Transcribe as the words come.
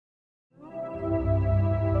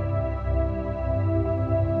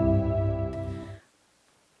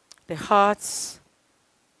The hearts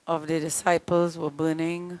of the disciples were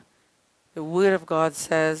burning. The Word of God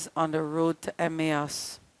says on the road to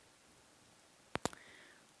Emmaus,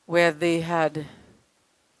 where they had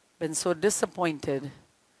been so disappointed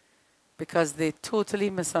because they totally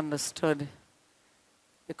misunderstood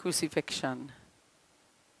the crucifixion.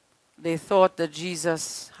 They thought that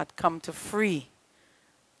Jesus had come to free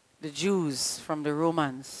the Jews from the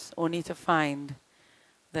Romans, only to find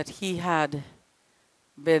that he had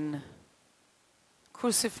been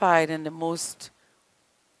crucified in the most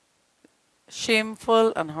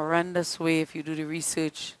shameful and horrendous way, if you do the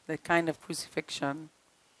research, the kind of crucifixion.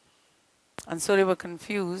 And so they were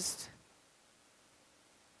confused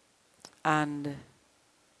and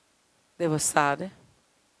they were sad.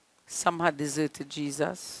 Some had deserted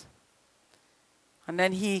Jesus. And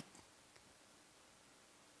then he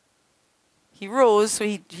rose, so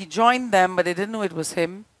he joined them, but they didn't know it was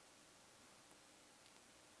him.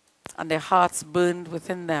 And their hearts burned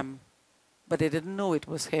within them, but they didn't know it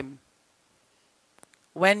was him.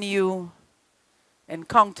 When you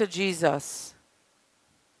encounter Jesus,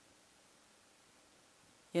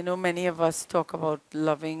 you know, many of us talk about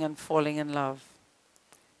loving and falling in love.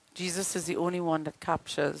 Jesus is the only one that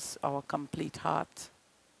captures our complete heart,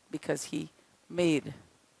 because he made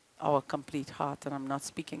our complete heart. And I'm not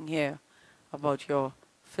speaking here about your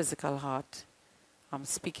physical heart. I'm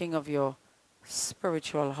speaking of your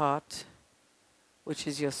spiritual heart, which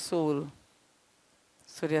is your soul.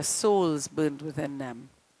 So their souls burned within them.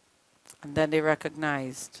 And then they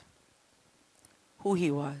recognized who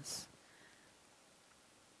he was.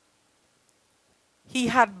 He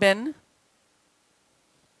had been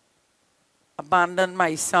abandoned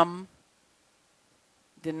by some,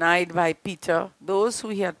 denied by Peter, those who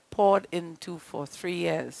he had poured into for 3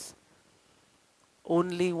 years.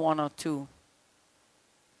 Only 1 or 2.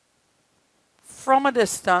 From a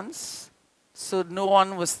distance, so no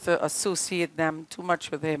one was to associate them too much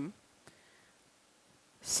with him,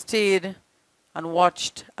 stayed and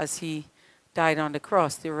watched as he died on the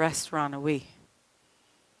cross. The rest ran away.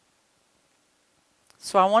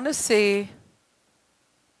 So I want to say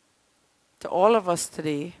to all of us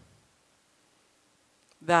today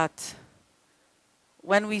that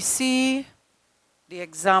when we see the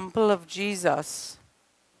example of Jesus,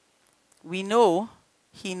 we know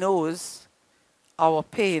he knows our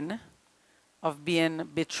pain of being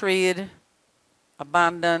betrayed,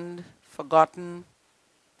 abandoned, forgotten,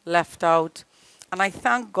 left out. And I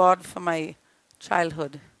thank God for my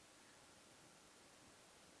childhood,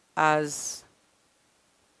 as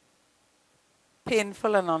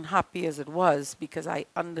painful and unhappy as it was, because I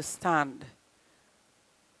understand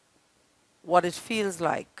what it feels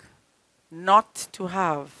like not to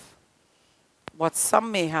have what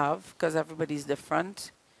some may have, because everybody's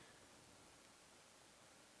different.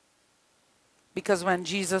 Because when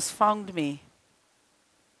Jesus found me,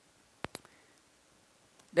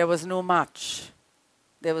 there was no match.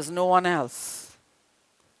 There was no one else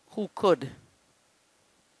who could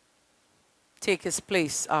take his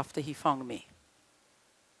place after he found me.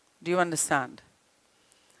 Do you understand?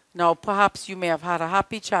 Now, perhaps you may have had a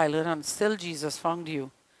happy childhood and still Jesus found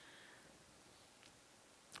you.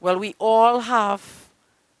 Well, we all have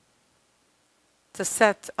to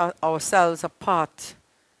set ourselves apart,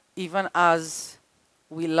 even as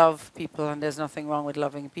we love people, and there's nothing wrong with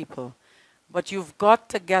loving people. But you've got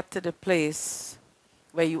to get to the place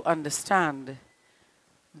where you understand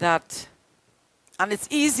that, and it's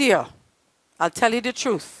easier, I'll tell you the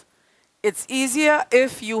truth, it's easier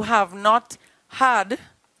if you have not had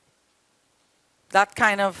that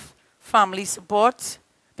kind of family support,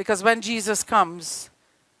 because when Jesus comes,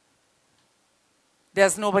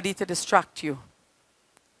 there's nobody to distract you.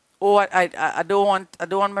 Oh, I don't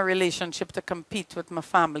want my relationship to compete with my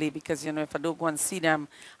family, because, you know, if I don't go and see them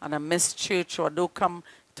and I miss church, or I don't come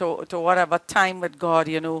to whatever time with God,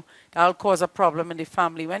 you know, that'll cause a problem in the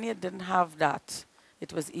family. When you didn't have that,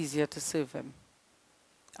 it was easier to serve him.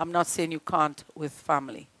 I'm not saying you can't with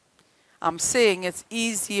family. I'm saying it's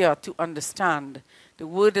easier to understand the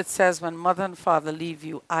word that says, when mother and father leave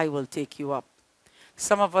you, I will take you up.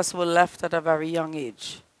 Some of us were left at a very young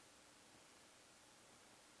age.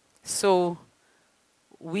 So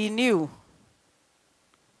we knew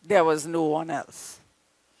there was no one else.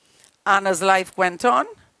 And as life went on,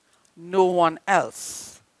 no one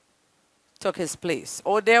else took his place.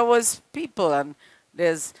 Or there was people, and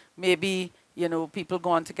there's maybe, you know, people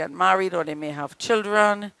going to get married, or they may have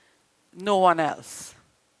children. No one else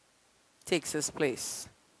takes his place.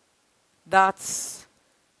 That's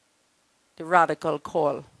the radical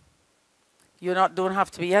call. You don't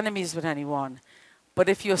have to be enemies with anyone. But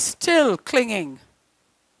if you're still clinging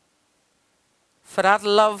for that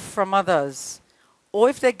love from others. Or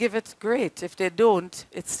if they give it, great. If they don't,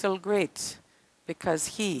 it's still great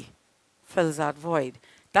because he fills that void.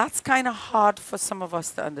 That's kind of hard for some of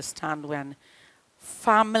us to understand when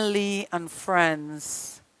family and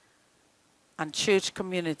friends and church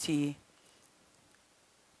community,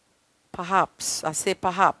 perhaps, I say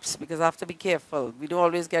perhaps because I have to be careful. We don't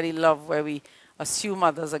always get the love where we assume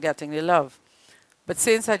others are getting the love. But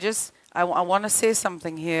since I want to say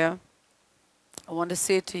something here, I want to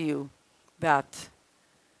say to you that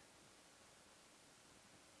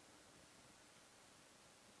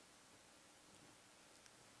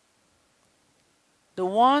the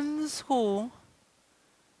ones who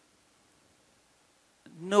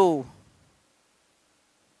know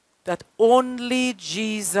that only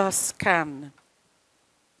Jesus can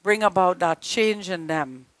bring about that change in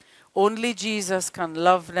them, only Jesus can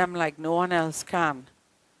love them like no one else can,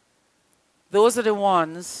 those are the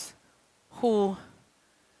ones who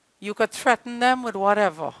you could threaten them with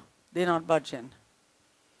whatever, they're not budging.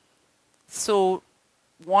 So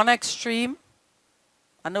one extreme,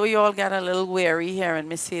 I know you all get a little weary hearing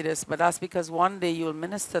me say this, but that's because one day you'll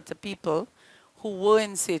minister to people who were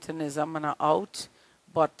in Satanism and are out,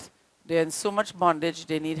 but they're in so much bondage,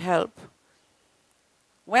 they need help.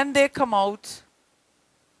 When they come out,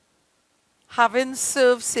 having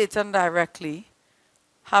served Satan directly,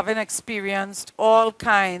 having experienced all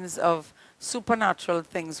kinds of supernatural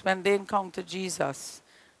things, when they encounter Jesus,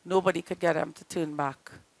 nobody could get them to turn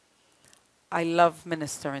back. I love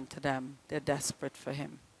ministering to them. They're desperate for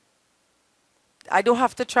him. I don't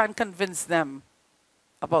have to try and convince them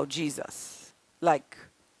about Jesus. Like,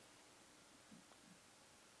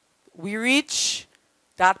 we reach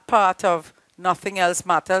that part of nothing else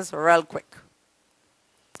matters real quick.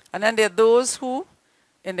 And then there are those who,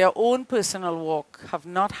 in their own personal walk, have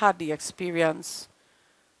not had the experience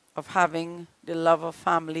of having the love of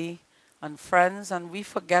family and friends, and we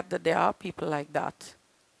forget that there are people like that.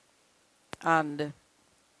 And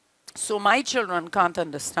so my children can't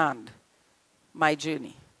understand my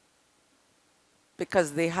journey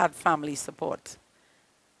because they had family support.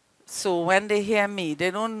 So when they hear me,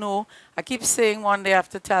 they don't know. I keep saying one day I have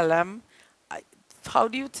to tell them, how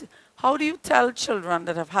do you tell children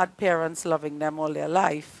that have had parents loving them all their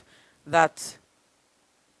life that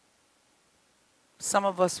some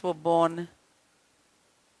of us were born,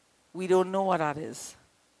 we don't know what that is.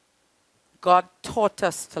 God taught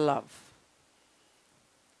us to love.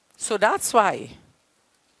 So that's why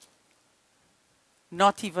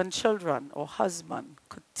not even children or husband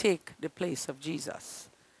could take the place of Jesus.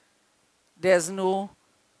 There's no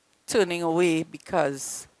turning away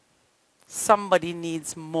because somebody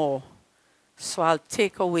needs more. So I'll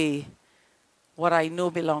take away what I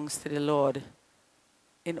know belongs to the Lord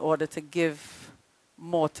in order to give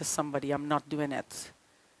more to somebody. I'm not doing it.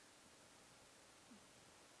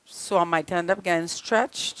 So I might end up getting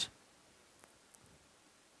stretched,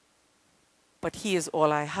 but he is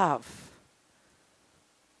all I have.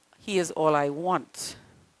 He is all I want.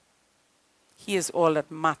 He is all that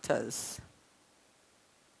matters.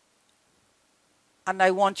 And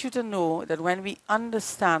I want you to know that when we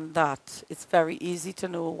understand that, it's very easy to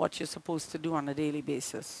know what you're supposed to do on a daily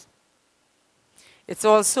basis. It's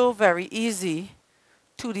also very easy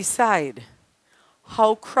to decide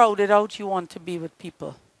how crowded out you want to be with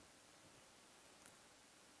people.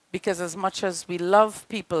 Because as much as we love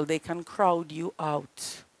people, they can crowd you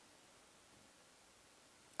out.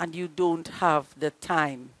 And you don't have the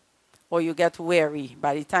time. Or you get weary.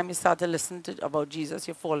 By the time you start to listen about Jesus,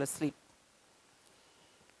 you fall asleep.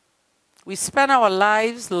 We spend our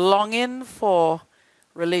lives longing for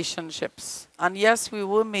relationships. And yes, we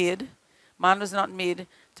were made. Man was not made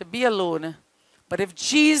to be alone. But if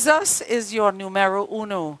Jesus is your numero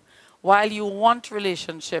uno, while you want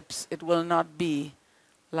relationships, it will not be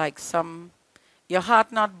like your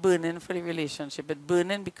heart not burning for the relationship, but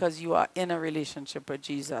burning because you are in a relationship with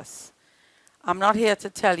Jesus. I'm not here to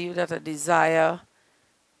tell you that a desire,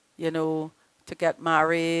 to get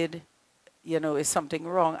married, is something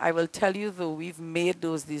wrong. I will tell you, though, we've made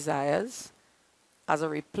those desires as a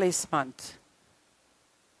replacement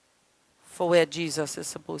for where Jesus is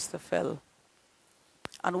supposed to fill.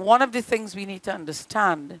 And one of the things we need to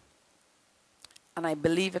understand, and I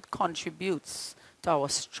believe it contributes to our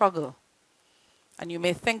struggle, and you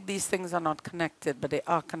may think these things are not connected, but they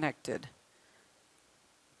are connected.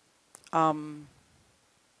 You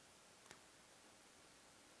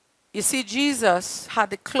see, Jesus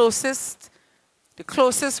had the closest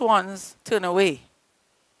ones turn away.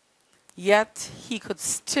 Yet he could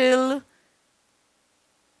still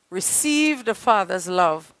receive the Father's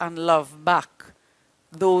love and love back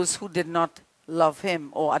those who did not love him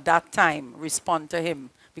or at that time respond to him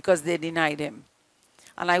because they denied him.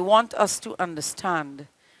 And I want us to understand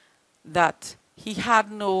that he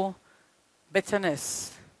had no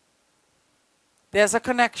bitterness. There's a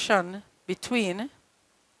connection between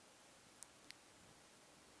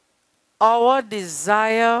our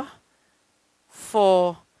desire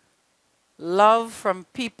for love from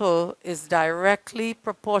people is directly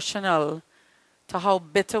proportional to how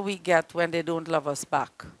bitter we get when they don't love us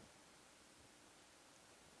back.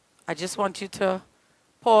 I just want you to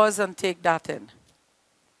pause and take that in.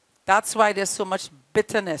 That's why there's so much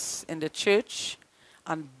bitterness in the church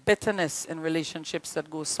and bitterness in relationships that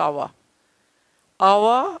go sour.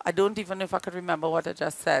 I don't even know if I could remember what I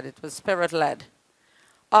just said. It was spirit-led.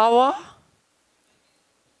 Our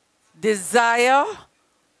desire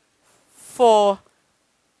for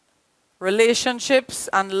relationships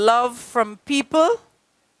and love from people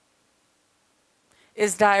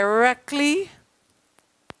is directly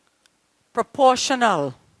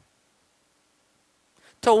proportional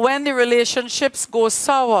to when the relationships go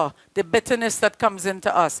sour, the bitterness that comes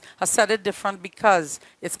into us. I said it different because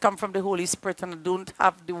it's come from the Holy Spirit and I don't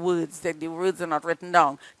have the words. The words are not written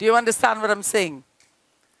down. Do you understand what I'm saying?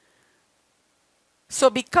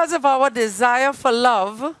 So because of our desire for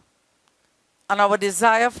love and our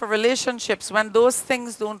desire for relationships, when those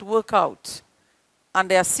things don't work out, and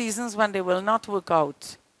there are seasons when they will not work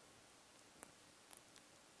out,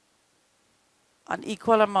 an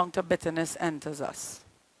equal amount of bitterness enters us.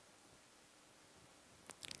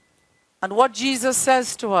 And what Jesus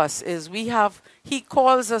says to us is he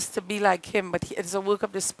calls us to be like him, but it's a work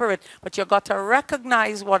of the Spirit. But you've got to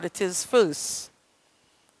recognize what it is first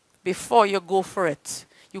before you go for it.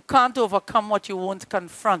 You can't overcome what you won't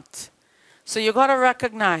confront. So you've got to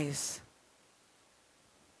recognize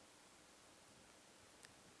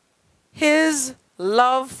his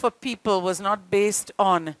love for people was not based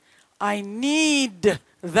on, I need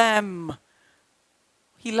them.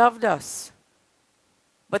 He loved us.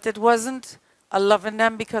 But it wasn't a loving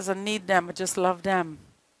them because I need them. I just love them.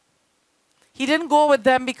 He didn't go with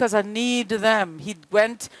them because I need them. He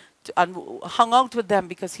went and hung out with them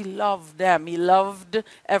because he loved them. He loved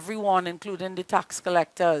everyone, including the tax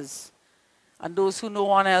collectors and those who no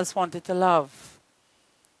one else wanted to love.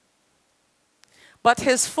 But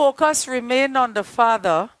his focus remained on the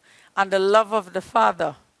Father and the love of the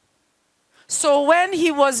Father. So when he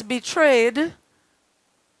was betrayed,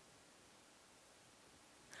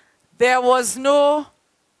 there was no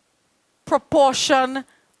proportion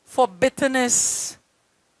for bitterness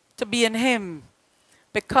to be in him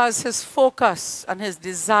because his focus and his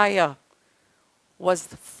desire was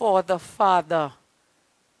for the Father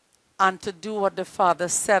and to do what the Father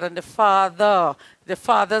said. And the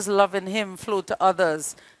Father's love in him flowed to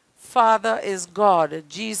others. Father is God.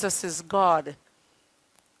 Jesus is God.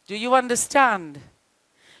 Do you understand?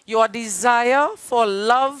 Your desire for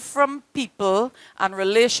love from people and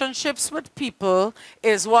relationships with people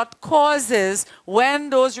is what causes, when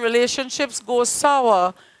those relationships go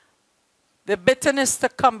sour, the bitterness to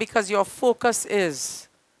come because your focus is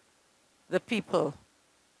the people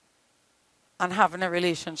and having a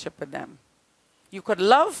relationship with them. You could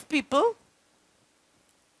love people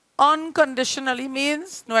unconditionally,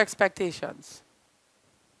 means no expectations.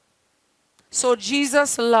 So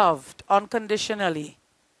Jesus loved unconditionally.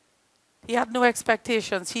 He had no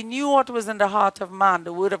expectations. He knew what was in the heart of man,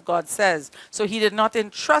 the Word of God says. So he did not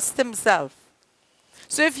entrust himself.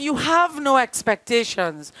 So if you have no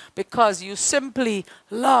expectations because you simply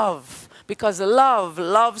love, because love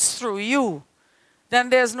loves through you, then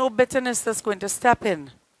there's no bitterness that's going to step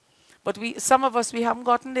in. But some of us, we haven't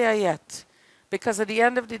gotten there yet. Because at the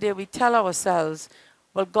end of the day, we tell ourselves,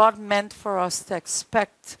 well, God meant for us to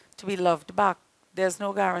expect to be loved back. There's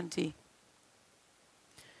no guarantee.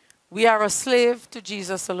 We are a slave to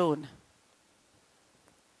Jesus alone.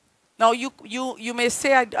 Now, you may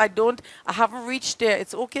say, I haven't reached there.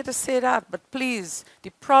 It's okay to say that, but please,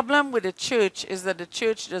 the problem with the church is that the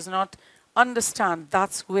church does not understand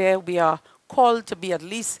that's where we are called to be, at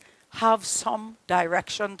least have some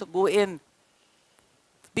direction to go in.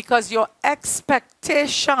 Because your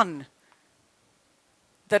expectation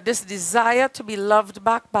that this desire to be loved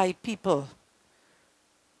back by people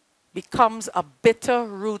becomes a bitter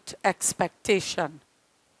root expectation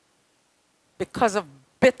because of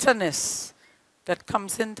bitterness that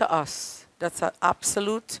comes into us. That's an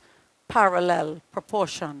absolute parallel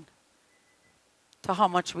proportion to how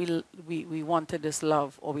much we wanted this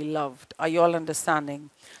love or we loved. Are you all understanding?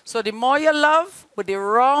 So the more you love with the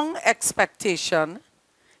wrong expectation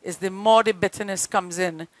is the more the bitterness comes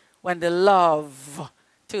in when the love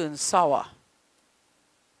turns sour.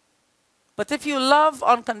 But if you love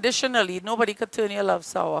unconditionally, nobody could turn your love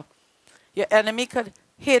sour. Your enemy could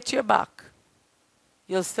hate your back.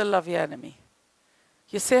 You'll still love your enemy.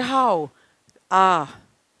 You say, how?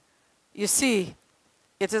 You see,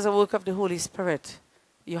 it is a work of the Holy Spirit.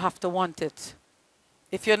 You have to want it.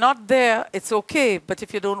 If you're not there, it's okay. But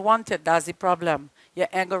if you don't want it, that's the problem. Your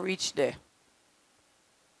anger reached there.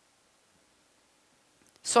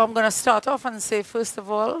 So I'm going to start off and say, first of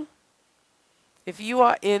all, if you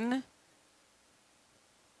are in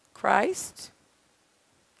Christ,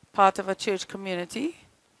 part of a church community,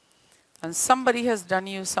 and somebody has done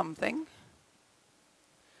you something,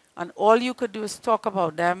 and all you could do is talk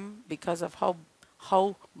about them because of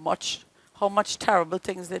how much terrible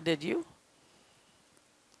things they did you,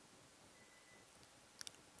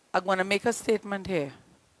 I'm going to make a statement here.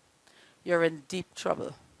 You're in deep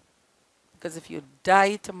trouble. Because if you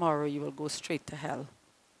die tomorrow, you will go straight to hell.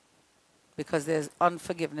 Because there's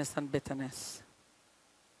unforgiveness and bitterness.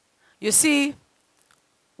 You see,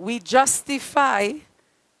 we justify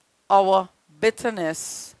our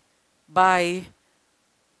bitterness by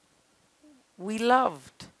we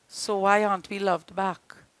loved, so why aren't we loved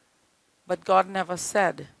back? But God never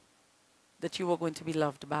said that you were going to be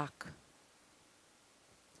loved back.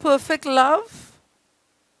 Perfect love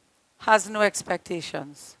has no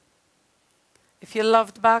expectations. If you're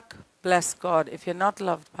loved back, bless God. If you're not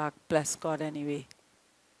loved back, bless God anyway.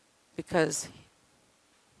 Because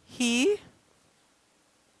He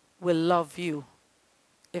will love you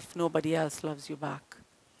if nobody else loves you back.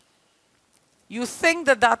 You think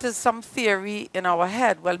that that is some theory in our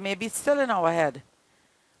head. Well, maybe it's still in our head.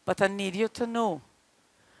 But I need you to know,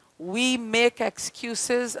 we make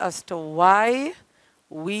excuses as to why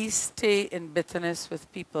we stay in bitterness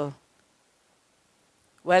with people.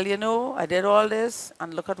 Well, you know, I did all this,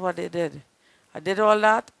 and look at what they did. I did all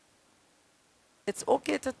that. It's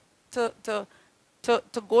okay to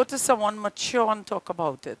go to someone mature and talk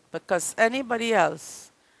about it, because anybody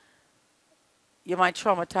else, you might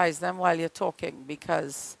traumatize them while you're talking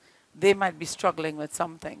because they might be struggling with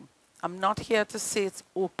something. I'm not here to say it's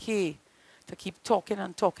okay to keep talking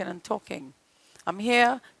and talking and talking. I'm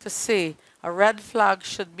here to say a red flag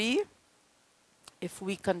should be if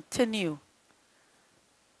we continue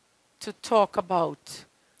to talk about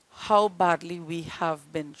how badly we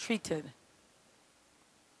have been treated,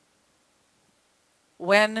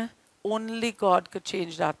 when only God could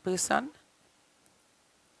change that person.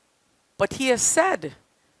 But He has said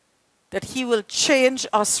that He will change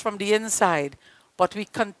us from the inside, but we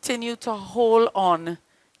continue to hold on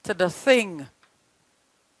to the thing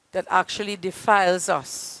that actually defiles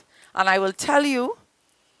us. And I will tell you,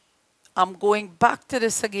 I'm going back to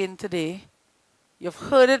this again today. You've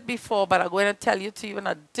heard it before, but I'm going to tell you to you in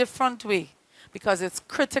a different way, because it's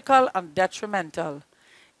critical and detrimental.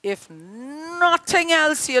 If nothing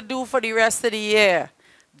else you do for the rest of the year,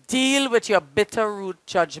 deal with your bitter root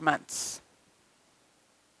judgments.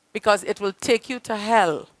 Because it will take you to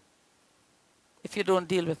hell if you don't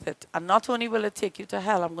deal with it. And not only will it take you to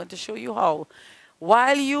hell, I'm going to show you how.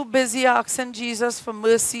 While you busy asking Jesus for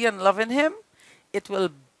mercy and loving Him, it will,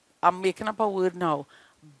 I'm making up a word now,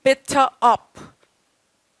 bitter up,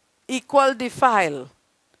 equal defile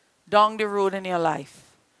down the road in your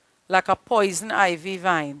life, like a poison ivy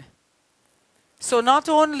vine. So not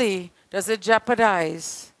only does it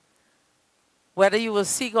jeopardize whether you will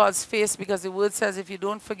see God's face, because the word says if you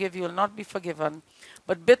don't forgive, you will not be forgiven.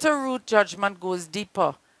 But bitter root judgment goes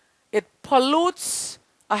deeper. It pollutes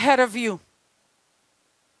ahead of you.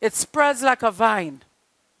 It spreads like a vine.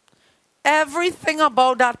 Everything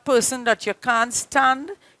about that person that you can't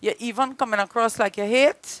stand, you're even coming across like you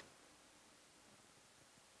hate,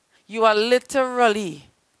 you are literally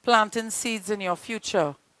planting seeds in your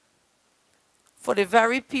future for the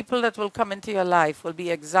very people that will come into your life will be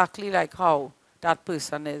exactly like how that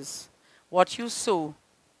person is. What you sow,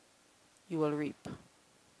 you will reap.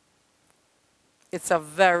 It's a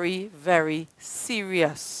very, very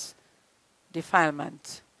serious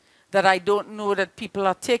defilement that I don't know that people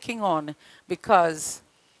are taking on, because,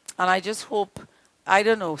 and I just hope, I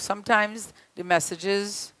don't know, sometimes the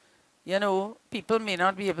messages, you know, people may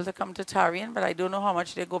not be able to come to Tarian, but I don't know how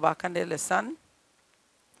much they go back and they listen.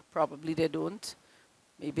 Probably they don't.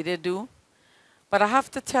 Maybe they do. But I have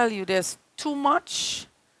to tell you, there's too much.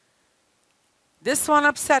 This one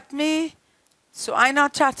upset me, so I'm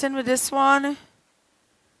not chatting with this one.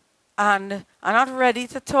 And I'm not ready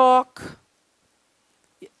to talk.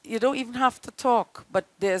 You don't even have to talk, but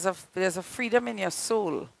there's a freedom in your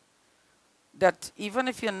soul that even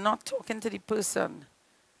if you're not talking to the person,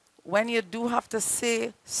 when you do have to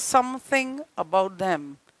say something about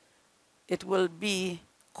them, it will be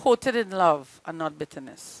coated in love and not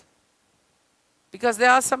bitterness. Because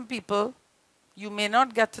there are some people you may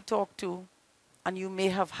not get to talk to, and you may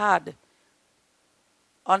have had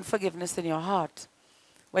unforgiveness in your heart.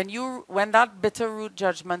 When that bitter root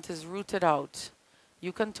judgment is rooted out,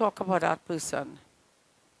 you can talk about that person.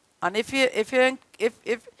 And if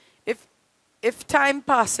time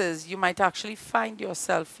passes, you might actually find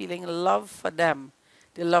yourself feeling love for them,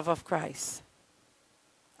 the love of Christ.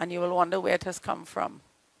 And you will wonder where it has come from.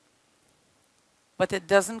 But it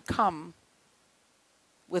doesn't come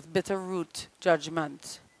with bitter root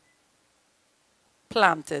judgment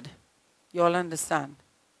planted. You all understand?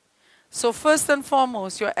 So first and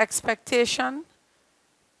foremost, your expectation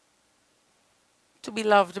to be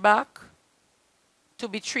loved back, to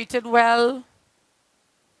be treated well.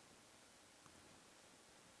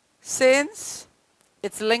 Saints,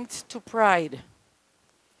 it's linked to pride.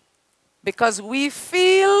 Because we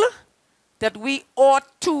feel that we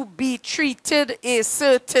ought to be treated a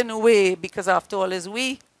certain way, because after all, is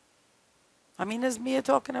we. I mean, is me you're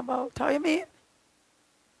talking about? How you mean?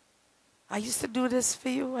 I used to do this for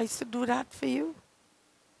you. I used to do that for you.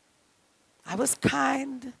 I was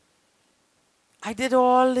kind. I did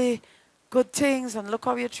all the good things, and look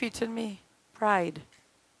how you treated me. Pride.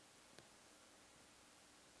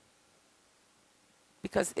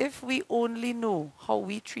 Because if we only know how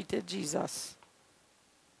we treated Jesus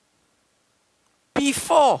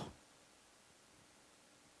before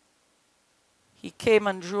he came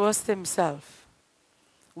and drew us to himself,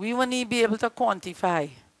 we wouldn't be able to quantify.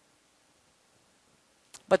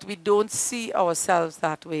 But we don't see ourselves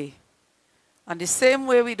that way. And the same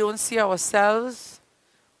way we don't see ourselves,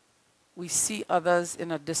 we see others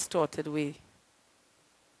in a distorted way.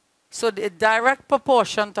 So the direct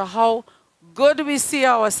proportion to how good we see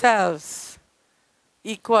ourselves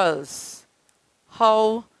equals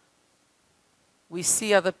how we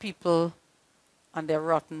see other people and their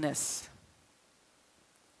rottenness.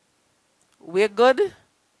 We're good.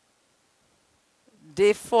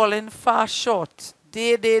 They're falling far short.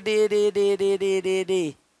 They.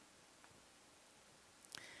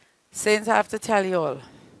 Saints, I have to tell you all,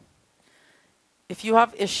 if you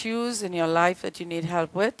have issues in your life that you need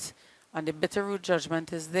help with, and the bitter root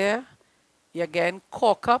judgment is there, you're getting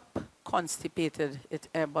cork up, constipated, it's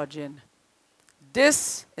air budging.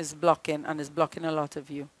 This is blocking, and it's blocking a lot of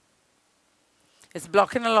you. It's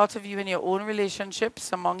blocking a lot of you in your own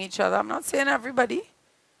relationships among each other. I'm not saying everybody,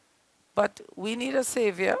 but we need a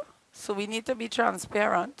savior, so we need to be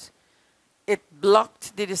transparent. It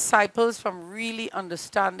blocked the disciples from really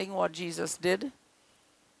understanding what Jesus did.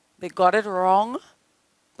 They got it wrong,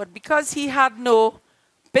 but because he had no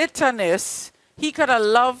bitterness, he could have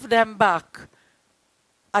loved them back.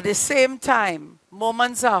 At the same time,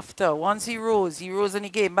 moments after, once he rose and he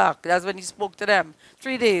came back. That's when he spoke to them.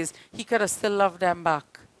 3 days, he could have still loved them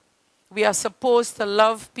back. We are supposed to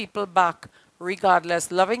love people back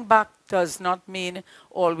regardless. Loving back does not mean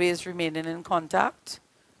always remaining in contact.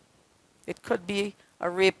 It could be a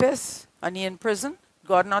rapist and he in prison.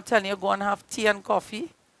 God not telling you go and have tea and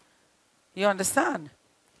coffee. You understand?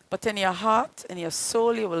 But in your heart, in your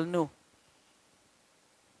soul, you will know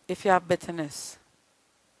if you have bitterness.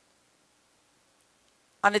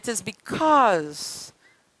 And it is because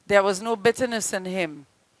there was no bitterness in him,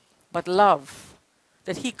 but love,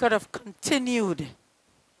 that he could have continued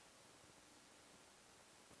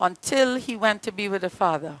until he went to be with the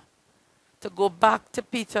Father, to go back to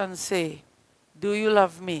Peter and say, do you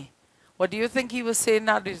love me? What do you think he was saying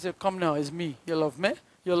now? He said, come now, it's me. You love me?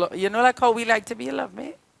 You know like how we like to be, you love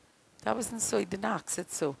me? That wasn't so. He didn't ask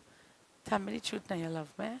it so. Tell me the truth now, you love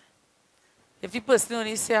me? If the person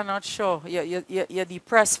only say, I'm not sure, you're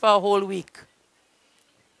depressed for a whole week.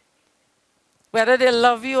 Whether they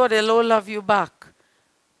love you or they don't love you back,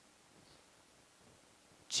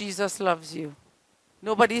 Jesus loves you.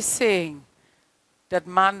 Nobody's saying that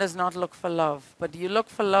man does not look for love, but you look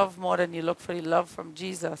for love more than you look for the love from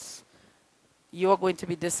Jesus. You are going to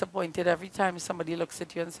be disappointed every time somebody looks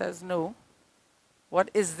at you and says, no. What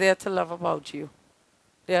is there to love about you?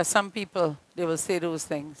 There are some people, they will say those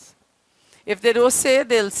things. If they don't say it,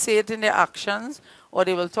 they'll say it in their actions, or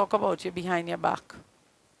they will talk about you behind your back.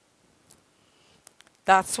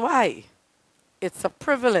 That's why it's a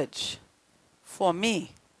privilege for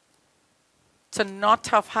me to not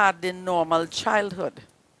have had the normal childhood.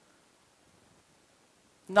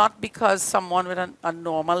 Not because someone with a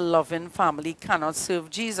normal, loving family cannot serve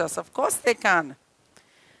Jesus. Of course they can.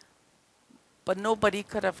 But nobody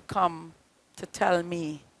could have come to tell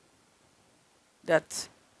me that,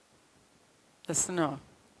 listen, no,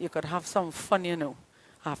 you could have some fun, you know.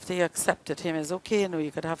 After you accepted him, it's okay,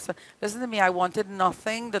 you could have some. Listen to me, I wanted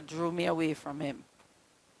nothing that drew me away from him.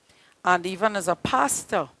 And even as a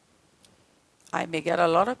pastor, I may get a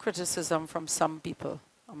lot of criticism from some people.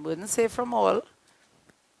 I wouldn't say from all.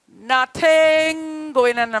 Nothing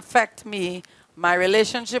going to affect me, my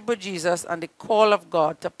relationship with Jesus and the call of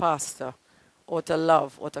God to pastor or to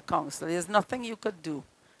love or to counsel. There's nothing you could do.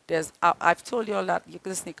 I've told you all that. You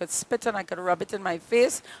could spit and I could rub it in my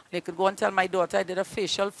face. And you could go and tell my daughter I did a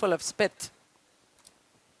facial full of spit.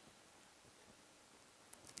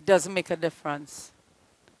 It doesn't make a difference.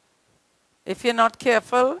 If you're not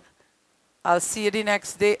careful, I'll see you the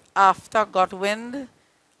next day after got wind,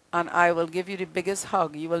 and I will give you the biggest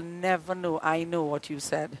hug. You will never know I know what you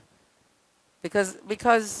said. Because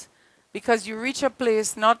you reach a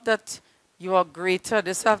place, not that you are greater.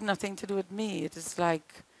 This has nothing to do with me. It is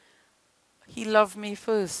like, he loved me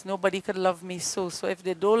first. Nobody could love me so. So if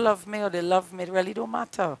they don't love me or they love me, it really don't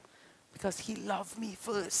matter. Because he loved me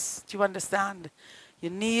first. Do you understand? You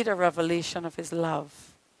need a revelation of his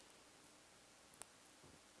love.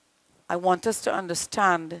 I want us to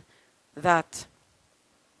understand that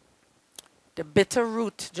the bitter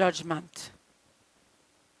root judgment,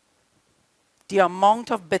 the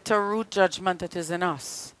amount of bitter root judgment that is in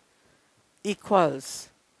us equals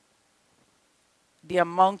the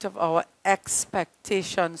amount of our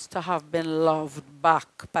expectations to have been loved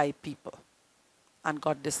back by people and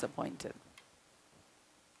got disappointed.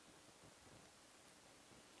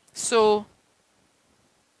 So,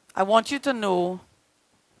 I want you to know,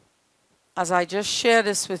 as I just share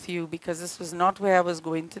this with you, because this was not where I was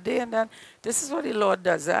going today, and then this is what the Lord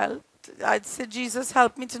does. I'd say, Jesus,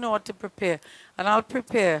 help me to know what to prepare. And I'll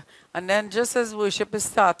prepare. And then just as worship is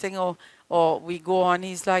starting or we go on,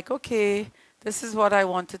 he's like, okay, this is what I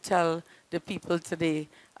want to tell the people today.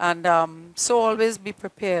 And so always be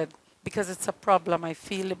prepared, because it's a problem. I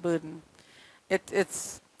feel the burden.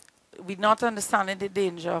 We're not understanding the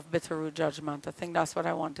danger of bitter root judgment. I think that's what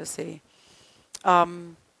I want to say.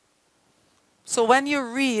 So when you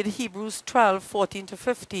read Hebrews 12, 14 to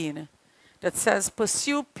 15, that says,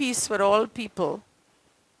 pursue peace with all people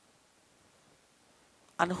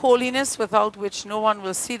and holiness, without which no one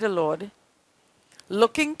will see the Lord,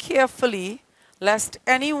 looking carefully lest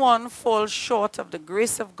anyone fall short of the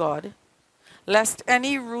grace of God, lest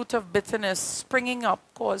any root of bitterness springing up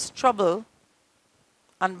cause trouble,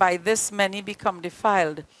 and by this many become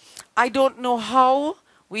defiled. I don't know how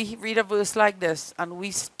we read a verse like this and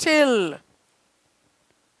we still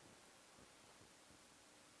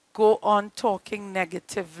go on talking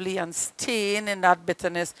negatively and staying in that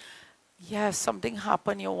bitterness. Yes, something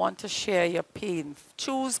happened, you want to share your pain.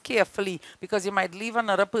 Choose carefully, because you might leave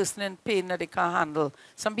another person in pain that they can't handle.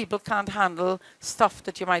 Some people can't handle stuff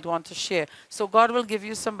that you might want to share. So God will give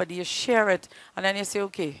you somebody, you share it, and then you say,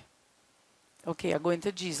 okay, I'm going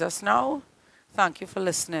to Jesus now. Thank you for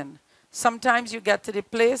listening. Sometimes you get to the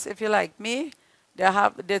place, if you're like me,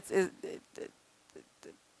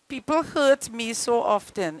 people hurt me so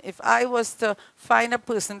often. If I was to find a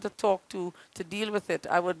person to talk to deal with it,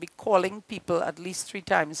 I would be calling people at least 3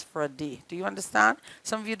 times for a day. Do you understand?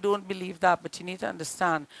 Some of you don't believe that, but you need to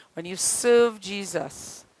understand. When you serve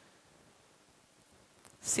Jesus,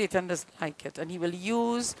 Satan doesn't like it. And he will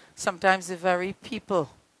use sometimes the very people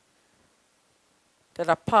that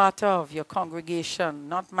are part of your congregation,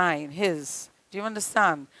 not mine, his. Do you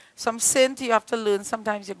understand? Some saint you have to learn,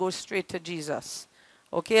 sometimes you go straight to Jesus.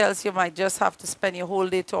 Okay, else you might just have to spend your whole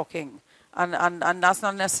day talking. And that's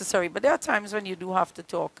not necessary. But there are times when you do have to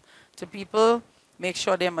talk to people, make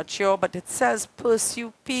sure they're mature. But it says,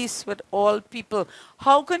 pursue peace with all people.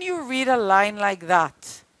 How can you read a line like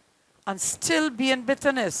that and still be in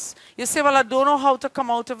bitterness? You say, well, I don't know how to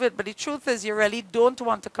come out of it. But the truth is, you really don't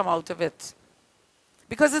want to come out of it.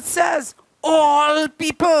 Because it says, all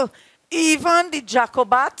people, even the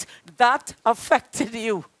Jacobite that affected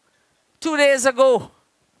you 2 days ago.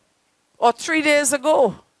 Or 3 days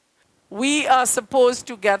ago, we are supposed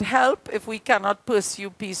to get help if we cannot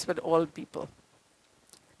pursue peace with all people.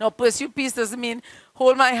 Now, pursue peace doesn't mean,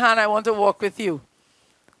 hold my hand, I want to walk with you.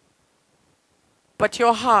 But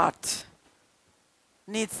your heart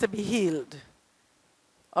needs to be healed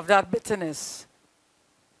of that bitterness.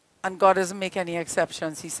 And God doesn't make any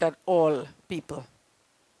exceptions. He said, all people.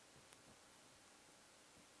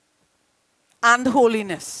 And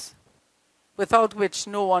holiness, without which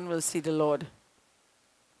no one will see the Lord.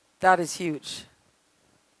 That is huge.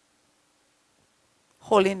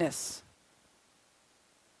 Holiness.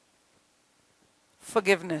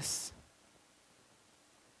 Forgiveness.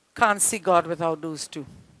 Can't see God without those two.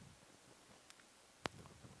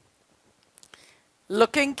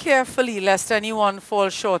 Looking carefully lest anyone fall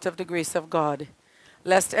short of the grace of God,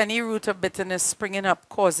 lest any root of bitterness springing up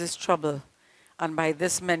causes trouble, and by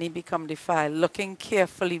this many become defiled. Looking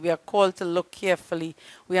carefully, we are called to look carefully.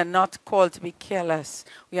 We are not called to be careless.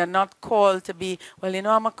 We are not called to be, well, you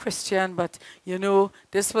know, I'm a Christian, but, you know,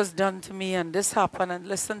 this was done to me and this happened, and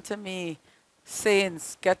listen to me.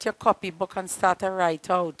 Saints, get your copybook and start to write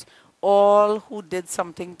out all who did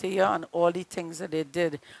something to you and all the things that they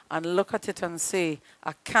did, and look at it and say,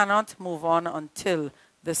 I cannot move on until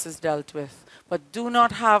this is dealt with. But do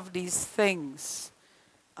not have these things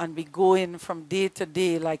and be going from day to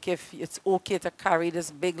day like if it's okay to carry this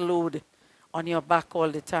big load on your back all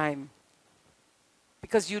the time.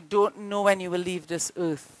 Because you don't know when you will leave this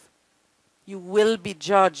earth. You will be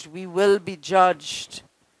judged. We will be judged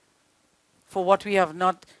for what we have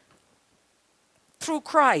not, through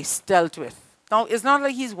Christ, dealt with. Now, it's not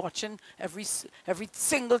like he's watching every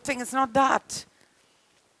single thing. It's not that.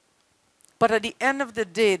 But at the end of the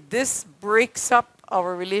day, this breaks up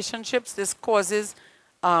our relationships. This causes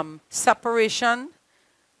separation.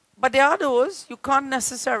 But there are those you can't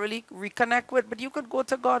necessarily reconnect with, but you could go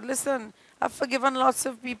to God. Listen, I've forgiven lots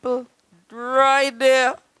of people right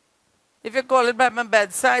there. If you call it by my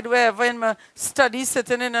bedside, wherever, in my study,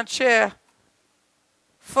 sitting in a chair.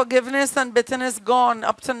 Forgiveness and bitterness gone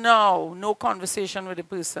up to now. No conversation with the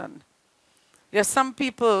person. There are some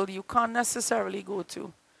people you can't necessarily go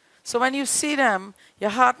to. So when you see them,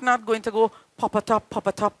 your heart not going to go pop it up, pop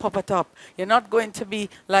it up, pop it up. You're not going to be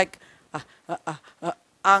like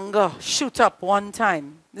anger, shoot up one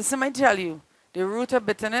time. Listen, I tell you, the root of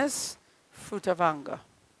bitterness, fruit of anger.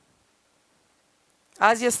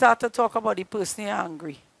 As you start to talk about the person, you're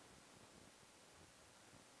angry.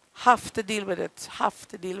 Have to deal with it. Have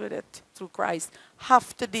to deal with it through Christ.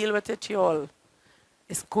 Have to deal with it, y'all.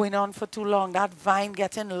 It's going on for too long. That vine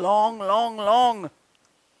getting long, long, long.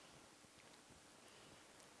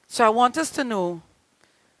 So I want us to know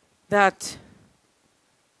that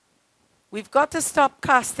we've got to stop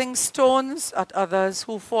casting stones at others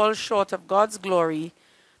who fall short of God's glory,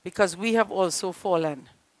 because we have also fallen.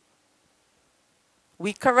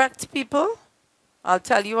 We correct people. I'll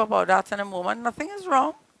tell you about that in a moment. Nothing is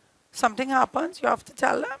wrong. Something happens, you have to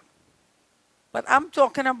tell them. But I'm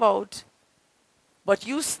talking about, but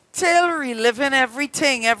you still reliving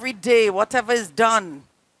everything every day, whatever is done.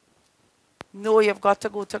 No, you've got to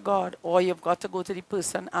go to God, or you've got to go to the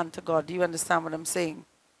person and to God. Do you understand what I'm saying?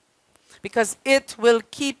 Because it will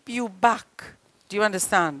keep you back, do you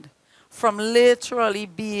understand, from literally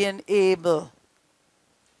being able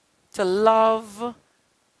to love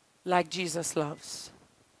like Jesus loves.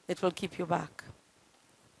 It will keep you back.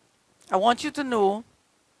 I want you to know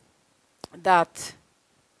that,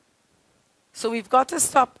 so we've got to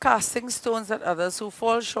stop casting stones at others who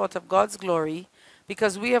fall short of God's glory,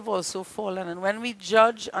 because we have also fallen. And when we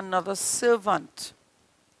judge another servant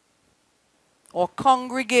or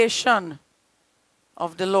congregation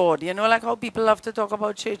of the Lord, you know, like how people love to talk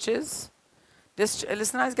about churches?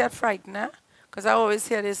 Listeners get frightened, eh? Because I always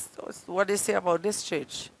hear this, what they say about this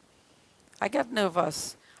church. I get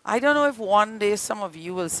nervous. I don't know if one day some of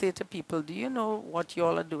you will say to people, do you know what you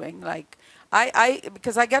all are doing? Like,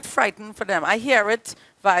 because I get frightened for them. I hear it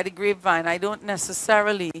via the grapevine. I don't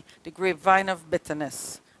necessarily, the grapevine of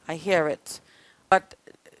bitterness. I hear it. But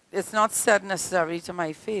it's not said necessarily to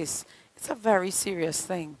my face. It's a very serious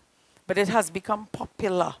thing. But it has become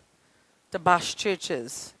popular to bash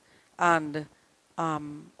churches and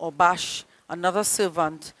or bash another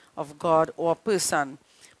servant of God or person.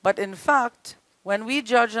 But in fact, when we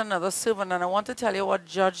judge another servant, and I want to tell you what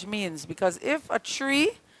judge means, because if a tree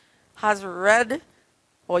has red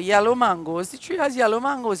or yellow mangoes, the tree has yellow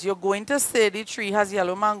mangoes, you're going to say the tree has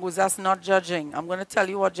yellow mangoes. That's not judging. I'm going to tell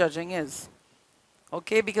you what judging is.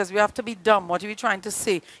 Okay, because we have to be dumb. What are we trying to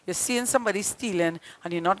say? You're seeing somebody stealing,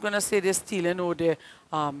 and you're not going to say they're stealing, or they're,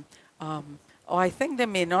 or I think they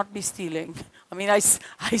may not be stealing. I mean, I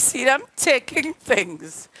see them taking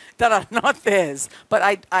things that are not theirs, but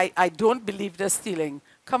I don't believe they're stealing.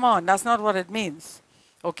 Come on, that's not what it means.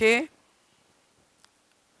 Okay?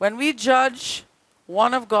 When we judge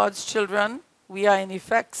one of God's children, we are in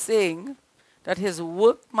effect saying that his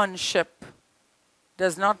workmanship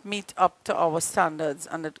does not meet up to our standards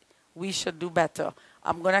and that we should do better.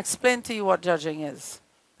 I'm going to explain to you what judging is,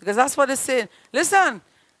 because that's what it's saying. Listen,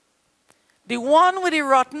 the one with the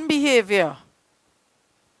rotten behavior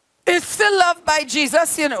is still loved by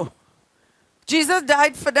Jesus, you know. Jesus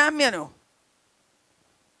died for them, you know.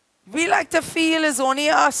 We like to feel it's only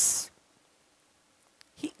us.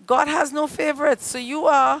 God has no favorites. So you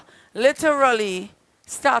are literally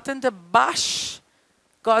starting to bash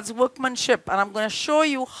God's workmanship. And I'm going to show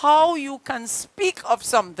you how you can speak of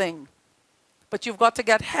something. But you've got to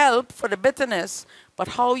get help for the bitterness, but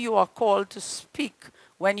how you are called to speak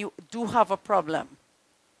when you do have a problem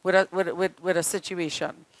with a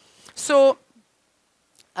situation. So,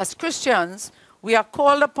 as Christians, we are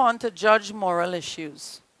called upon to judge moral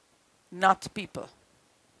issues, not people.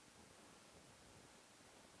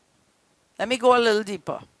 Let me go a little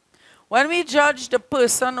deeper. When we judge the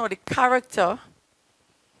person or the character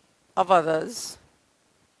of others,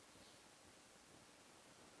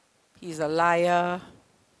 he's a liar,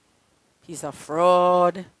 he's a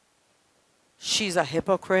fraud, she's a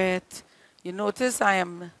hypocrite. You notice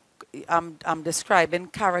I'm describing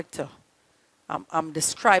character. I'm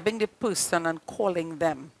describing the person and calling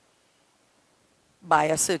them by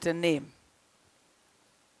a certain name.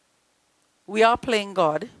 We are playing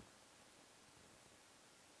God.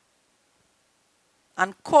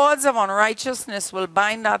 And cords of unrighteousness will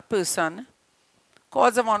bind that person.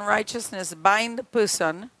 Cords of unrighteousness bind the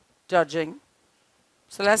person judging.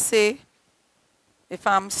 So let's say, if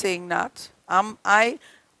I'm saying that,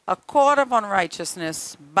 a cord of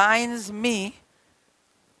unrighteousness binds me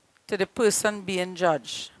to the person being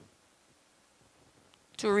judged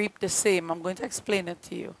to reap the same. I'm going to explain it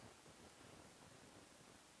to you.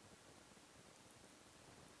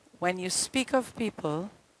 When you speak of people,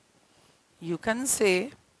 you can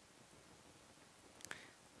say,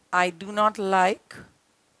 I do not like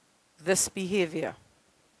this behavior.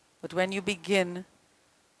 But when you begin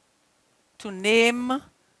to name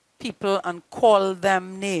people and call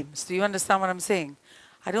them names, do you understand what I'm saying?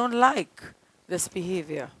 I don't like this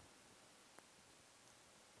behavior.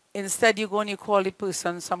 Instead, you go and you call the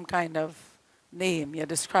person some kind of name. You're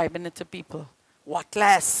describing it to people.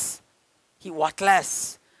 Worthless. He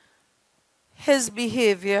worthless. His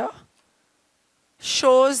behavior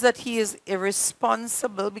shows that he is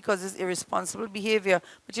irresponsible because it's irresponsible behavior.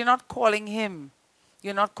 But you're not calling him.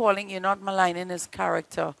 You're not maligning his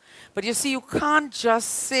character. But you see, you can't just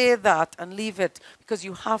say that and leave it because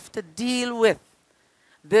you have to deal with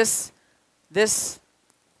this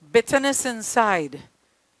bitterness inside.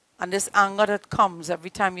 And this anger that comes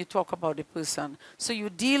every time you talk about a person. So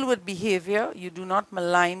you deal with behavior. You do not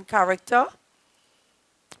malign character.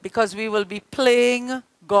 Because we will be playing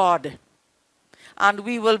God. And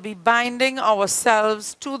we will be binding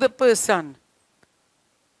ourselves to the person.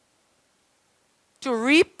 To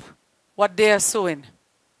reap what they are sowing.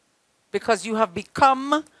 Because you have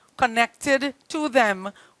become connected to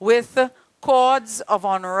them with cords of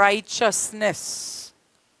unrighteousness.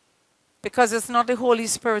 Because it's not the Holy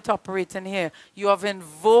Spirit operating here. You have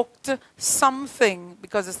invoked something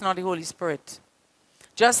because it's not the Holy Spirit.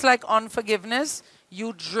 Just like unforgiveness,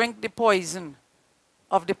 you drink the poison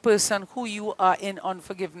of the person who you are in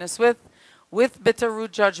unforgiveness with. With bitter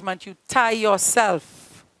root judgment, you tie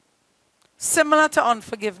yourself. Similar to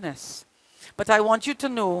unforgiveness. But I want you to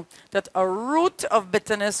know that a root of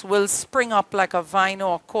bitterness will spring up like a vine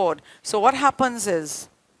or a cord. So what happens is,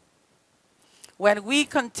 when we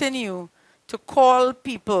continue to call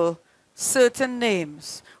people certain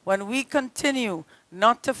names, when we continue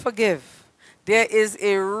not to forgive, there is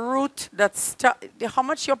a root that's... How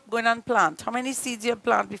much you're going to plant? How many seeds you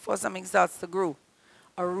plant before something starts to grow?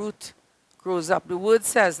 A root grows up. The word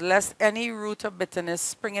says, lest any root of bitterness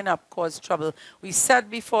springing up cause trouble. We said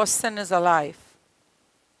before, sin is alive.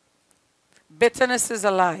 Bitterness is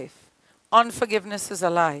alive. Unforgiveness is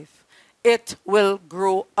alive. It will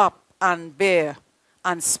grow up and bear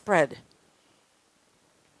and spread.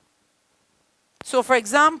 So for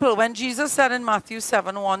example, when Jesus said in Matthew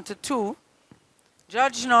 7:1-2,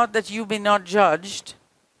 judge not that you be not judged,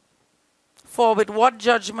 for with what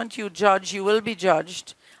judgment you judge, you will be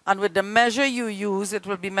judged, and with the measure you use, it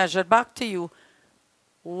will be measured back to you.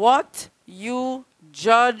 What you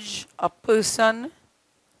judge a person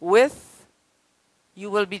with, you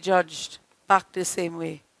will be judged back the same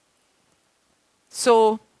way.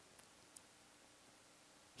 So,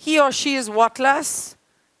 he or she is worthless,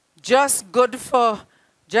 just good for,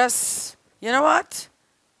 you know what?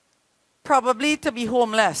 Probably to be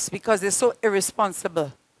homeless because they're so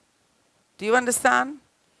irresponsible. Do you understand?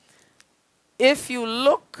 If you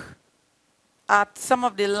look at some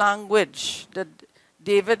of the language that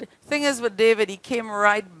David, thing is with David, he came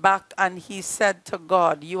right back and he said to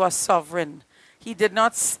God, you are sovereign. He did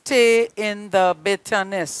not stay in the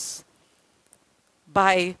bitterness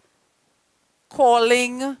by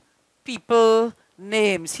calling people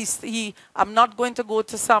names. I'm not going to go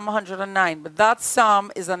to Psalm 109, but that psalm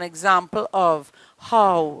is an example of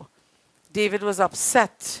how David was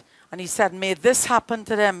upset And he said, may this happen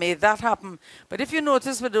to them, may that happen. But if you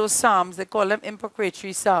notice with those psalms, they call them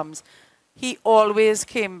imprecatory psalms, he always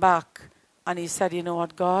came back and he said, you know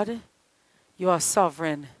what, God? You are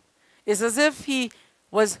sovereign. It's as if he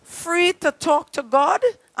was free to talk to God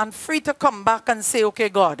and free to come back and say, okay,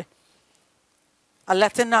 God, I'm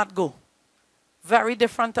letting that go. Very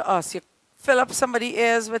different to us. You fill up somebody's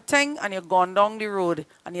ears with things and you're gone down the road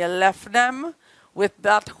and you left them with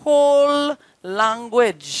that whole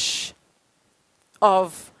language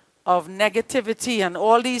of negativity and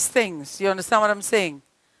all these things. You understand what I'm saying?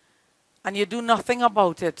 And you do nothing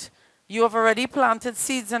about it. You have already planted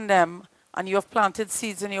seeds in them, and you have planted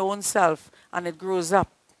seeds in your own self, and it grows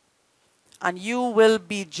up. And you will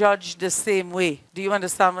be judged the same way. Do you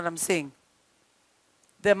understand what I'm saying?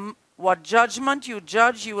 What judgment you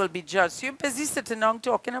judge, you will be judged. So you're busy sitting down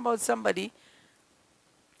talking about somebody.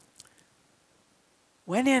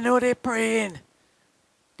 When you know they're praying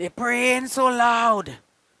so loud.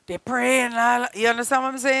 They're praying loud. You understand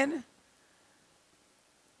what I'm saying?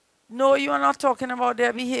 No, you are not talking about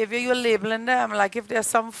their behavior. You're labeling them like if they're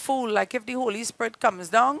some fool, like if the Holy Spirit comes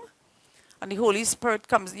down and the Holy Spirit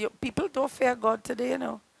comes. People don't fear God today, you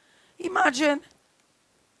know. Imagine,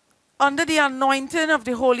 under the anointing of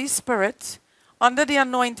the Holy Spirit,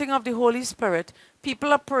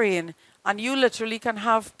 people are praying, and you literally can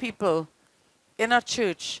have people in a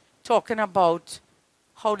church talking about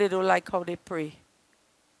how they don't like how they pray.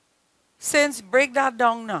 Saints, break that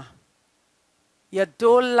down now. You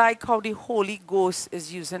don't like how the Holy Ghost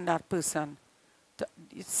is using that person.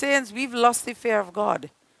 Saints, we've lost the fear of God.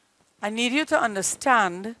 I need you to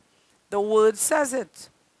understand the word says it.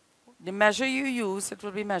 The measure you use, it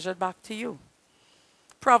will be measured back to you.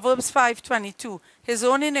 Proverbs 5:22. His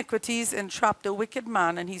own iniquities entrap the wicked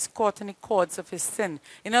man, and he's caught in the cords of his sin.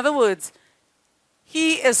 In other words,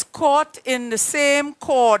 he is caught in the same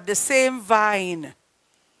cord, the same vine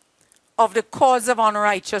of the cords of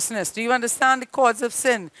unrighteousness. Do you understand the cords of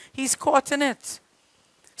sin? He's caught in it.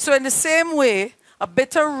 So in the same way, a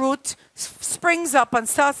bitter root springs up and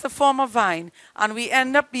starts to form a vine, and we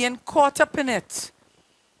end up being caught up in it.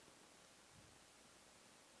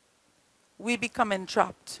 We become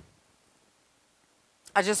entrapped.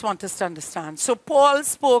 I just want us to understand. So Paul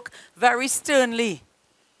spoke very sternly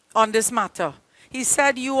on this matter. He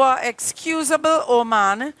said, you are excusable, O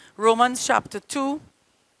man, Romans chapter 2.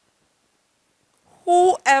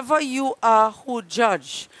 Whoever you are who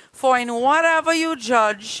judge, for in whatever you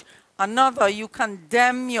judge another, you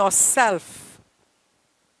condemn yourself.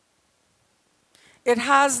 It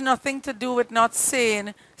has nothing to do with not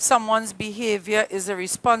saying someone's behavior is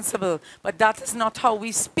irresponsible, but that is not how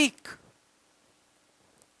we speak.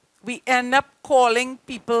 We end up calling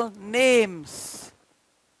people names.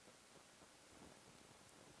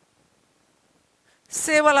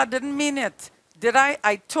 Say, well, I didn't mean it. Did I?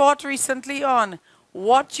 I taught recently on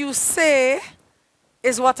what you say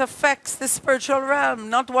is what affects the spiritual realm,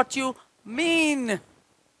 not what you mean.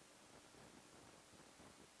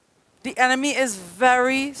 The enemy is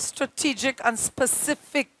very strategic and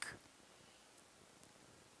specific.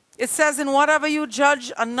 It says, in whatever you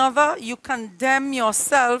judge another, you condemn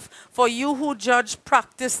yourself, for you who judge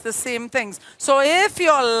practice the same things. So if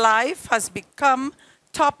your life has become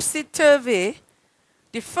topsy-turvy,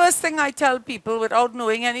 the first thing I tell people without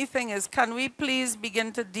knowing anything is, can we please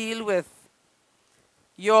begin to deal with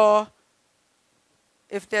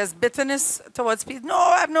if there's bitterness towards people? No,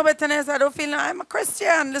 I have no bitterness. I don't feel, I'm a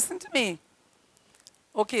Christian. Listen to me.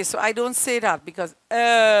 Okay, so I don't say that because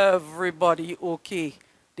everybody, okay,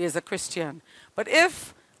 there's a Christian. But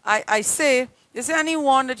if I say, is there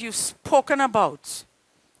anyone that you've spoken about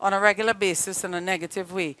on a regular basis in a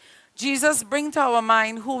negative way? Jesus, bring to our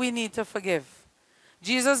mind who we need to forgive.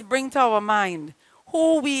 Jesus, bring to our mind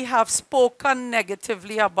who we have spoken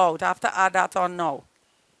negatively about. I have to add that on now.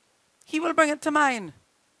 He will bring it to mind.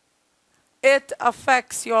 It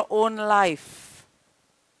affects your own life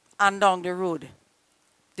and down the road,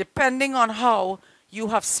 depending on how you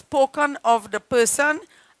have spoken of the person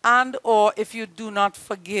and or if you do not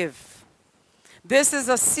forgive. This is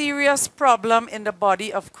a serious problem in the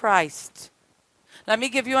body of Christ. Let me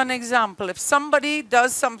give you an example. If somebody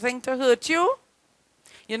does something to hurt you,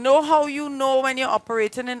 you know how you know when you're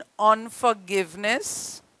operating in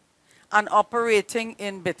unforgiveness and operating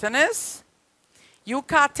in bitterness? You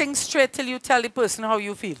can't think straight till you tell the person how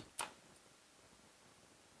you feel.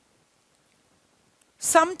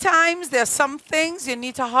 Sometimes there's some things you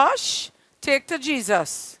need to hush, take to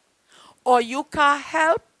Jesus. Or you can't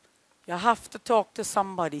help, you have to talk to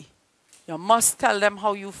somebody. You must tell them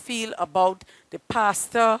how you feel about the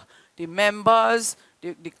pastor, the members,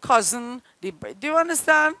 the cousin. Do you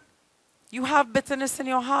understand? You have bitterness in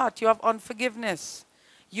your heart. You have unforgiveness.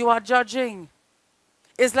 You are judging.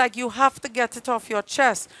 It's like you have to get it off your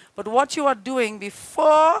chest. But what you are doing,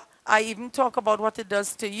 before I even talk about what it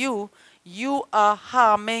does to you, you are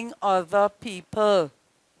harming other people.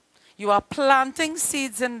 You are planting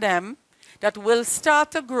seeds in them that will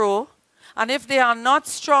start to grow. And if they are not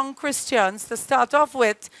strong Christians to start off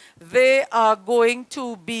with, they are going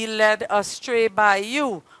to be led astray by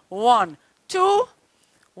you. 1. 2,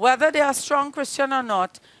 whether they are strong Christian or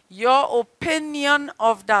not, your opinion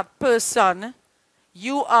of that person,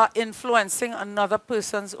 you are influencing another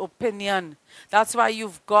person's opinion. That's why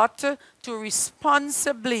you've got to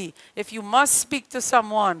responsibly, if you must speak to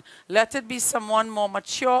someone, let it be someone more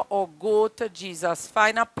mature, or go to Jesus.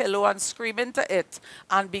 Find a pillow and scream into it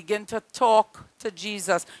and begin to talk to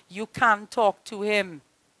Jesus. You can't talk to him.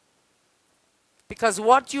 Because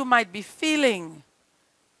what you might be feeling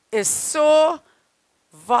is so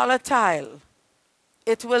volatile,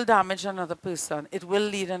 it will damage another person. It will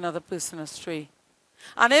lead another person astray.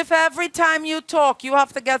 And if every time you talk, you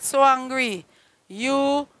have to get so angry,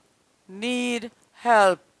 you need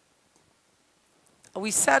help. We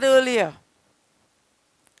said earlier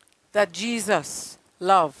that Jesus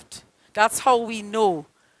loved. That's how we know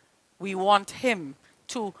we want him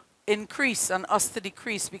to increase and us to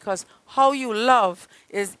decrease, because how you love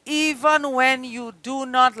is even when you do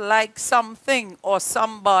not like something or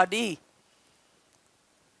somebody,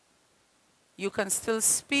 you can still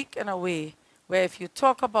speak in a way where if you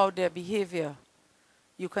talk about their behavior,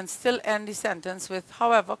 you can still end the sentence with,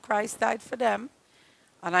 however, Christ died for them,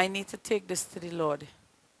 and I need to take this to the Lord.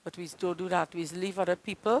 But we don't do that. We leave other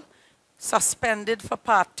people suspended for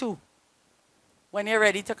part 2 when you're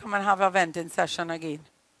ready to come and have a venting session again.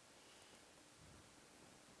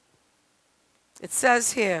 It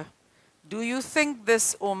says here, do you think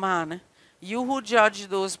this, O man, you who judge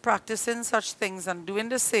those practicing such things and doing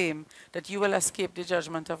the same, that you will escape the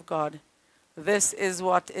judgment of God? This is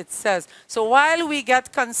what it says. So while we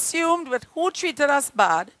get consumed with who treated us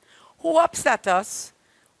bad, who upset us,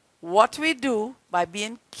 what we do by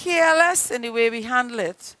being careless in the way we handle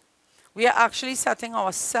it, we are actually setting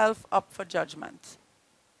ourselves up for judgment.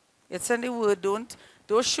 It's in the word. Don't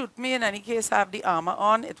shoot me. In any case, I have the armor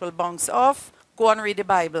on. It will bounce off. Go and read the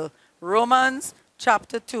Bible. Romans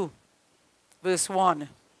chapter 2, verse 1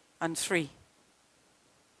 and 3.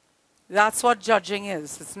 That's what judging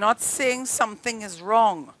is. It's not saying something is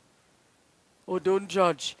wrong. Oh, don't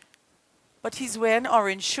judge. But he's wearing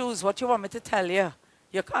orange shoes. What do you want me to tell you?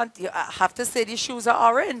 You have to say these shoes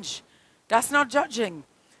are orange. That's not judging.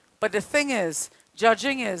 But the thing is,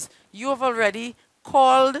 judging is, you have already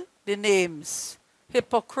called the names.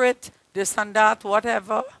 Hypocrite, this and that,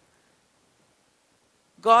 whatever.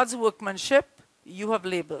 God's workmanship, you have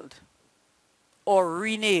labeled or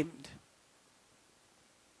renamed.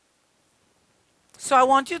 So I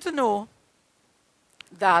want you to know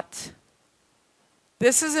that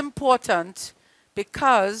this is important,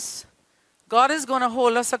 because God is going to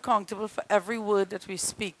hold us accountable for every word that we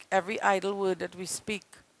speak, every idle word that we speak.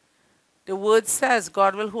 The word says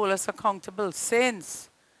God will hold us accountable.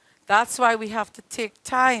 Saints, that's why we have to take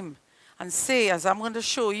time and say, as I'm going to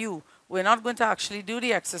show you, we're not going to actually do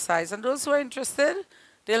the exercise. And those who are interested,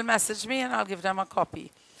 they'll message me and I'll give them a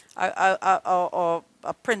copy. Or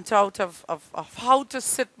a printout of how to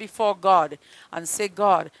sit before God and say,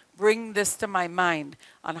 God, bring this to my mind.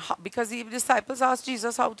 And because the disciples asked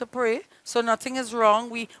Jesus how to pray, so nothing is wrong.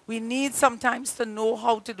 We need sometimes to know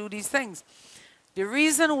how to do these things. The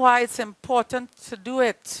reason why it's important to do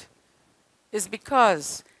it is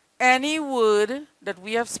because any word that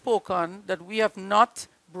we have spoken that we have not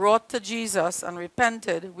brought to Jesus and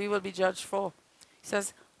repented, we will be judged for. He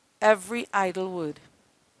says, every idle word.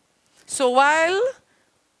 So while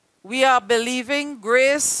we are believing,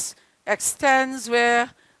 grace extends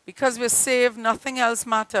where, because we're saved, nothing else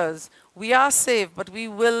matters. We are saved, but we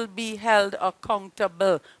will be held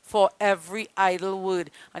accountable for every idle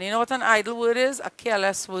word. And you know what an idle word is? A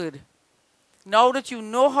careless word. Now that you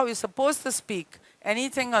know how you're supposed to speak,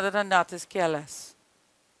 anything other than that is careless.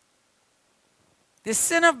 The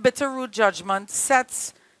sin of bitter root judgment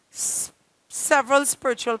sets several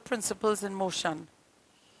spiritual principles in motion.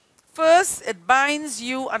 First, it binds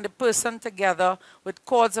you and the person together with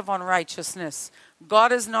cords of unrighteousness.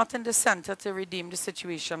 God is not in the center to redeem the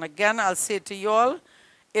situation. Again, I'll say to you all,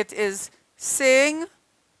 it is saying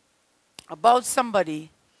about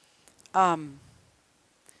somebody,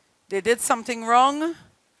 they did something wrong,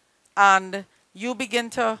 and you begin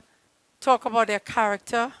to talk about their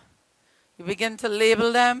character. You begin to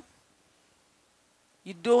label them.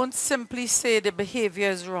 You don't simply say the behavior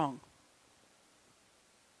is wrong.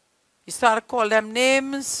 You start to call them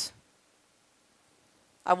names.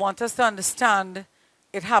 I want us to understand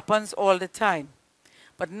it happens all the time.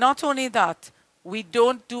 But not only that, we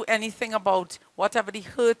don't do anything about whatever the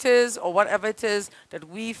hurt is or whatever it is that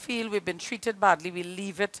we feel we've been treated badly, we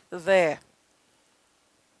leave it there.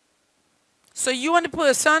 So you and the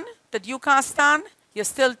person that you can't stand, you're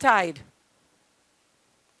still tied.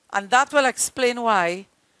 And that will explain why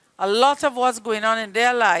a lot of what's going on in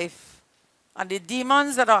their life and the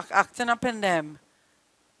demons that are acting up in them,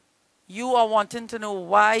 you are wanting to know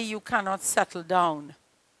why you cannot settle down.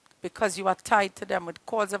 Because you are tied to them with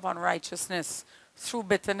cords of unrighteousness, through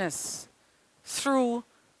bitterness, through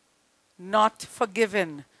not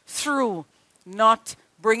forgiving, through not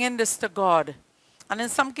bringing this to God. And in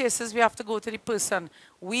some cases, we have to go to the person.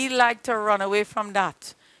 We like to run away from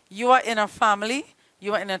that. You are in a family,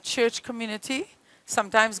 you are in a church community.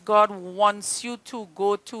 Sometimes God wants you to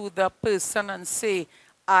go to the person and say,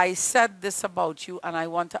 I said this about you and I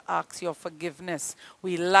want to ask your forgiveness.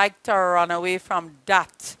 We like to run away from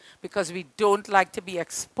that because we don't like to be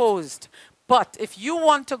exposed. But if you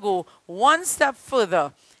want to go one step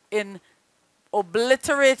further in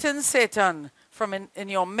obliterating Satan from in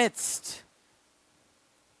your midst,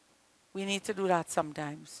 we need to do that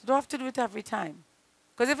sometimes. You don't have to do it every time.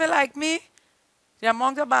 Because if you're like me, the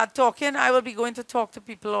amount of bad talking, I will be going to talk to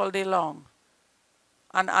people all day long.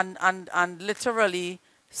 And literally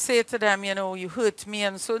say to them, you know, you hurt me.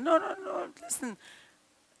 And so, no, listen.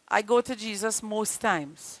 I go to Jesus most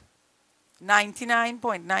times.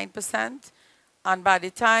 99.9%. And by the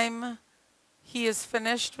time he is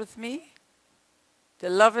finished with me, the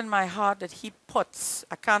love in my heart that he puts,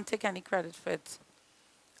 I can't take any credit for it.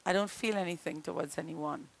 I don't feel anything towards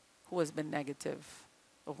anyone who has been negative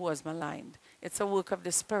or who has maligned. It's a work of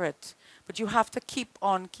the Spirit. But you have to keep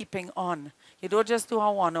on keeping on. You don't just do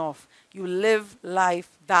a one-off. You live life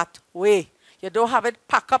that way. You don't have it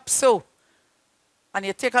pack up so. And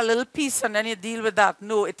you take a little piece and then you deal with that.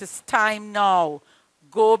 No, it is time now.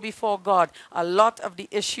 Go before God. A lot of the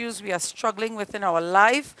issues we are struggling with in our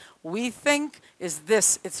life, we think is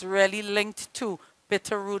this. It's really linked to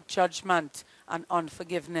bitter root judgment and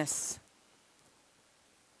unforgiveness.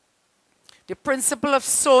 The principle of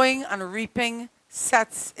sowing and reaping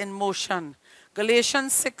sets in motion.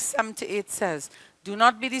 Galatians 6:7-8 says, do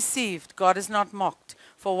not be deceived, God is not mocked.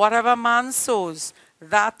 For whatever man sows,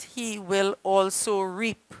 that he will also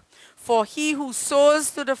reap. For he who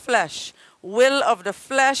sows to the flesh will of the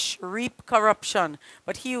flesh reap corruption,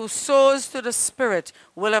 but he who sows to the Spirit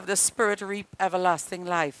will of the Spirit reap everlasting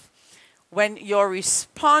life. When your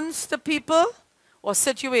response to people or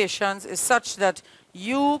situations is such that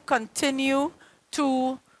you continue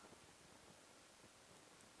to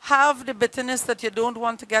have the bitterness that you don't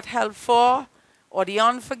want to get help for, or the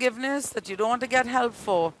unforgiveness that you don't want to get help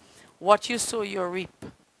for, what you sow, you reap.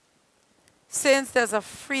 Saints, there's a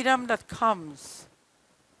freedom that comes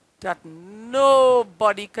that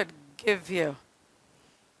nobody could give you,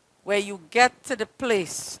 where you get to the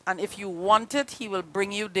place, and if you want it, he will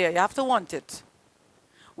bring you there. You have to want it.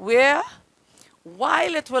 Where,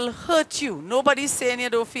 while it will hurt you, nobody's saying you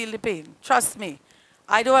don't feel the pain. Trust me.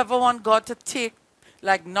 I don't ever want God to take,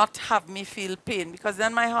 like not have me feel pain, because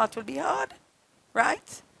then my heart will be hard.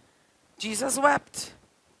 Right? Jesus wept.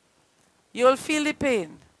 You'll feel the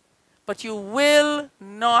pain, but you will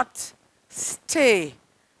not stay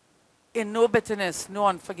in no bitterness, no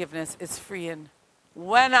unforgiveness. It's freeing.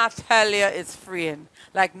 When I tell you it's freeing,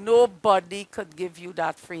 like nobody could give you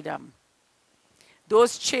that freedom.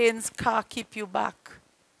 Those chains can't keep you back.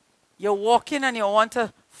 You're walking and you want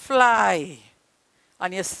to fly.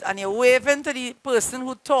 And you're waving to the person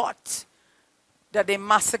who thought that they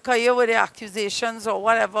massacre you with the accusations or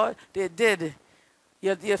whatever they did.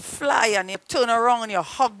 You fly and you turn around and you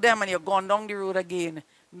hug them and you're going down the road again.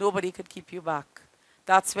 Nobody could keep you back.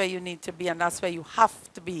 That's where you need to be, and that's where you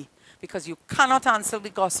have to be, because you cannot answer the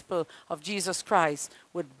gospel of Jesus Christ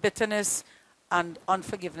with bitterness and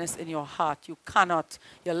unforgiveness in your heart. You cannot.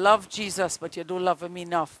 You love Jesus, but you don't love him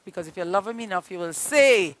enough, because if you love him enough, you will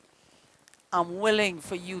say, I'm willing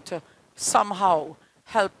for you to somehow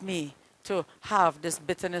help me to have this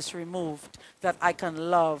bitterness removed, that I can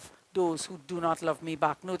love those who do not love me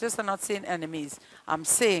back. Notice I'm not saying enemies. I'm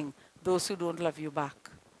saying those who don't love you back.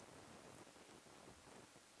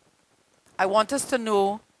 I want us to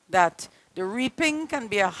know that the reaping can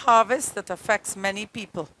be a harvest that affects many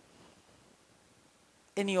people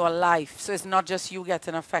in your life. So it's not just you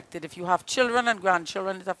getting affected. If you have children and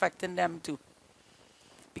grandchildren, it's affecting them too.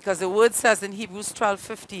 Because the word says in Hebrews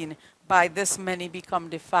 12:15, by this many become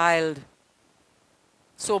defiled.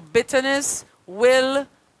 So bitterness will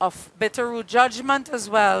of bitter root judgment as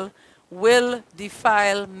well will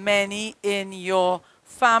defile many in your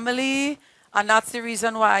family. And that's the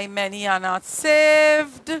reason why many are not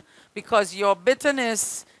saved, because your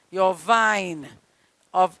bitterness, your vine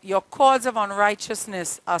of your cords of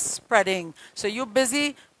unrighteousness are spreading. So you're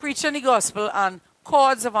busy preaching the gospel and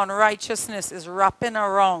cords of unrighteousness is wrapping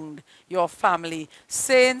around your family.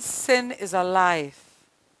 Saying sin is alive.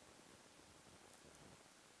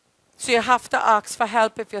 So you have to ask for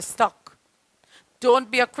help if you're stuck.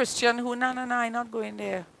 Don't be a Christian who, no, I'm not going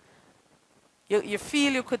there. You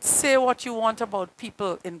feel you could say what you want about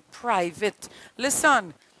people in private.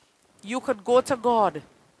 Listen, you could go to God,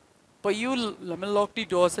 but let me lock the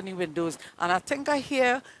doors and the windows. And I think I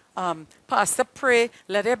hear Pastor pray,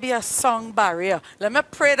 let there be a song barrier. Let me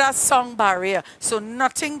pray that song barrier. So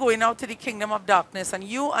nothing going out to the kingdom of darkness. And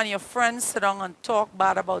you and your friends sit down and talk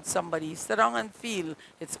bad about somebody. Sit down and feel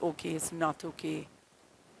it's okay, it's not okay.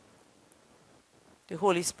 The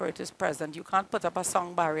Holy Spirit is present. You can't put up a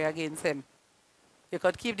song barrier against him. You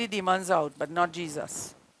could keep the demons out, but not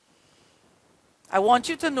Jesus. I want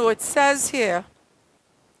you to know it says here,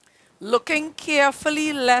 looking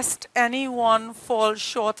carefully lest anyone fall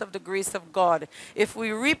short of the grace of God. If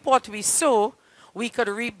we reap what we sow, we could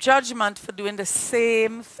reap judgment for doing the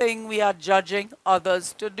same thing we are judging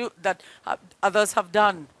others to do, that others have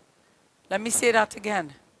done. Let me say that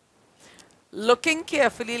again. Looking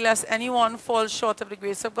carefully lest anyone fall short of the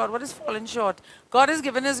grace of God. What is falling short? God has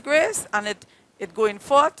given his grace and it going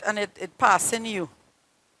forth and it passing you.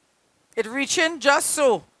 It reaching just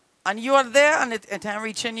so. And you are there and it ain't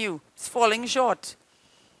reaching you. It's falling short.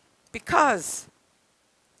 Because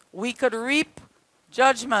we could reap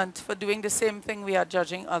judgment for doing the same thing we are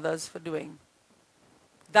judging others for doing.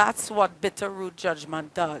 That's what bitter root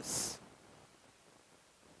judgment does.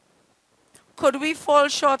 Could we fall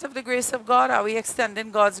short of the grace of God? Are we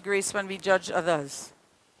extending God's grace when we judge others?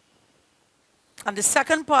 And the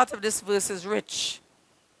second part of this verse is rich.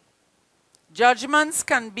 Judgments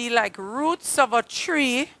can be like roots of a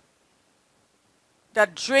tree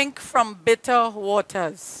that drink from bitter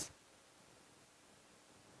waters.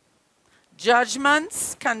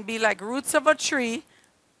 Judgments can be like roots of a tree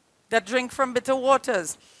that drink from bitter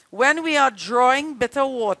waters. When we are drawing bitter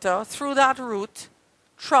water through that root,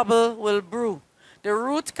 trouble will brew. The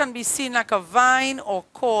root can be seen like a vine or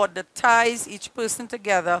cord that ties each person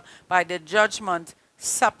together by the judgment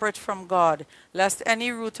separate from God, lest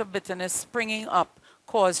any root of bitterness springing up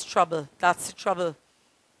cause trouble. That's the trouble.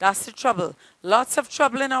 That's the trouble. Lots of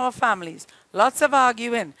trouble in our families. Lots of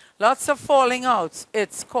arguing. Lots of falling out.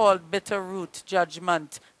 It's called bitter root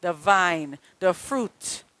judgment. The vine, the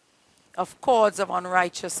fruit of cords of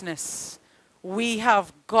unrighteousness. We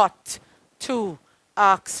have got to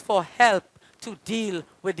ask for help to deal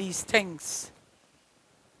with these things.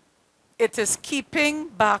 It is keeping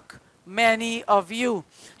back many of you.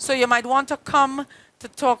 So you might want to come to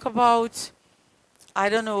talk about, I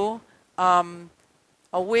don't know,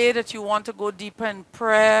 a way that you want to go deeper in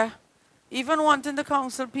prayer, even wanting to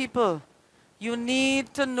counsel people. You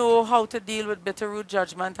need to know how to deal with bitter root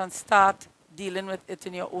judgment and start dealing with it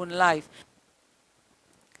in your own life.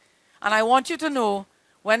 And I want you to know,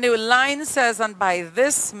 when the line says, and by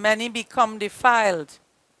this many become defiled,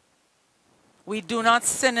 we do not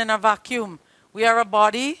sin in a vacuum. We are a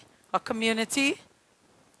body, a community,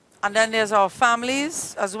 and then there's our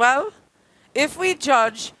families as well. If we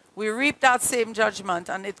judge, we reap that same judgment,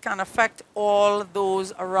 and it can affect all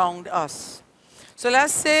those around us. So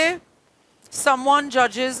let's say someone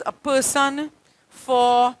judges a person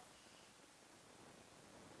for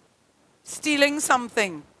stealing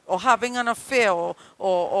something, or having an affair,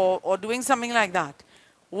 or doing something like that.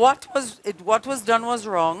 What was done was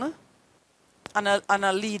wrong, and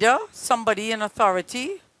a leader, somebody in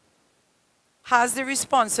authority, has the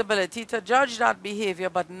responsibility to judge that behavior,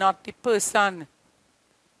 but not the person.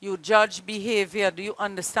 You judge behavior. Do you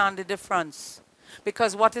understand the difference?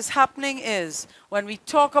 Because what is happening is, when we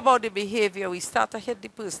talk about the behavior, we start to hit the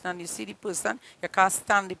person, and you see the person, you can't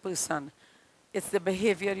stand the person. It's the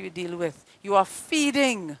behavior you deal with. You are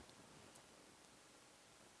feeding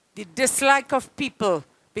the dislike of people,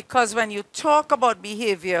 because when you talk about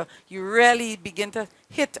behavior, you really begin to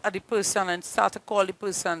hit at the person and start to call the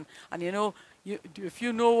person. And you know, if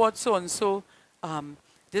you know what so-and-so,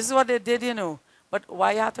 this is what they did, you know. But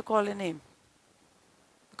why you have to call the name?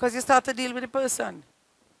 Because you start to deal with the person,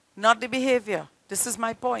 not the behavior. This is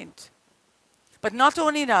my point. But not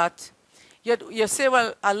only that, you say,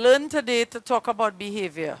 well, I learned today to talk about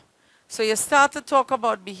behavior. So you start to talk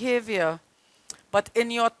about behavior, but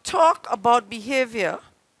in your talk about behavior,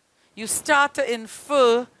 you start to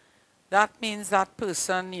infer that means that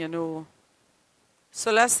person, you know,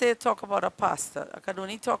 So let's say talk about a pastor. I can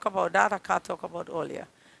only talk about that. I can't talk about all here.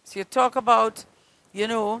 So you talk about, you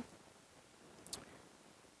know,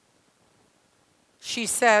 she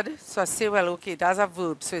said, so I say, well, okay, that's a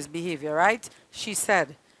verb, so it's behavior, right? She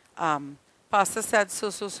said, pastor said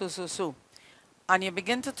so. And you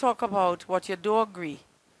begin to talk about what you do agree.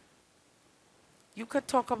 You could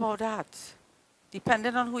talk about that,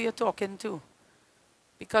 depending on who you're talking to.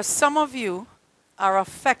 Because some of you are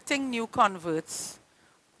affecting new converts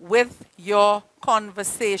with your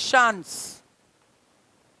conversations.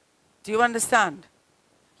 Do you understand?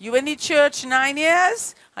 You in the church 9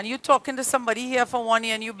 years, and you talking to somebody here for 1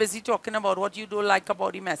 year, and you're busy talking about what you don't like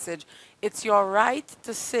about the message. It's your right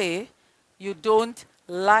to say you don't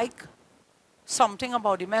like something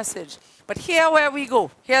about the message. But here's where we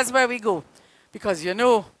go. Because you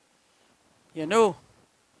know,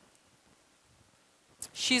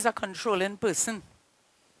 she's a controlling person.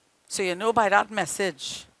 So you know by that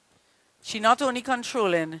message, she's not only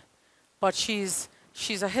controlling, but she's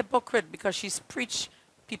a hypocrite because she's preached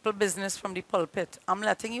people business from the pulpit. I'm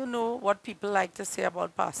letting you know what people like to say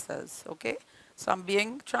about pastors, okay? So I'm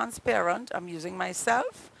being transparent. I'm using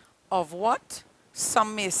myself of what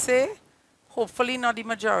some may say, hopefully not the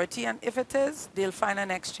majority, and if it is, they'll find a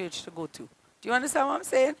next church to go to. Do you understand what I'm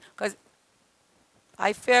saying? Because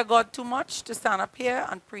I fear God too much to stand up here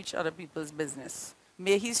and preach other people's business.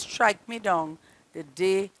 May He strike me down the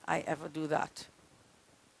day I ever do that.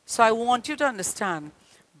 So I want you to understand,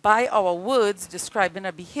 by our words describing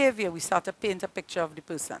a behavior, we start to paint a picture of the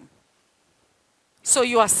person. So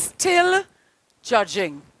you are still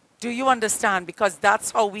judging. Do you understand? Because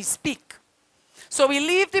that's how we speak. So we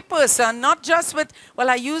leave the person not just with, well,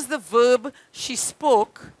 I use the verb she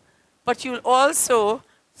spoke, but you'll also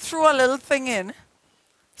throw a little thing in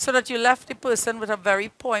so that you left the person with a very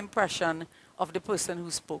poor impression of the person who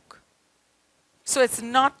spoke. So it's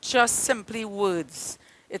not just simply words,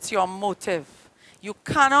 it's your motive. You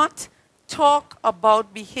cannot talk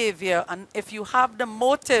about behavior, and if you have the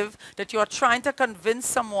motive that you are trying to convince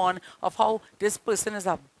someone of how this person is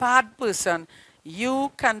a bad person,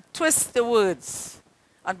 you can twist the words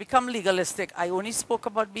and become legalistic. I only spoke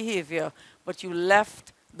about behavior, but you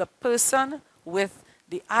left the person with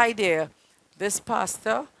the idea, this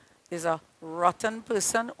pastor is a rotten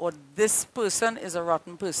person, or this person is a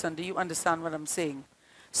rotten person. Do you understand what I'm saying?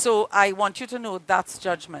 So I want you to know that's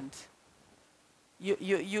judgment.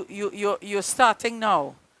 You're starting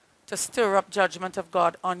now to stir up judgment of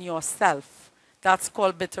God on yourself. That's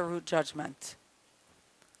called bitter root judgment.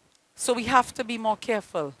 So we have to be more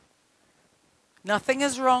careful. Nothing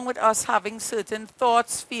is wrong with us having certain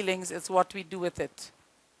thoughts, feelings. It's what we do with it.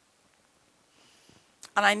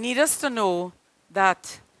 And I need us to know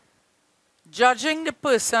that judging the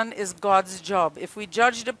person is God's job. If we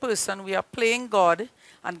judge the person, we are playing God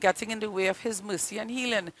and getting in the way of His mercy and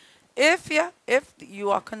healing. If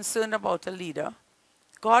you are concerned about a leader,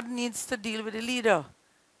 God needs to deal with the leader.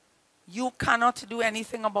 You cannot do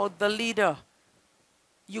anything about the leader.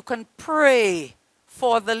 You can pray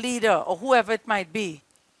for the leader or whoever it might be.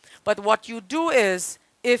 But what you do is,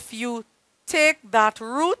 if you take that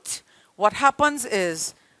route, what happens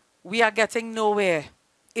is we are getting nowhere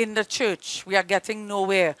in the church. We are getting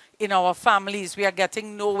nowhere in our families. We are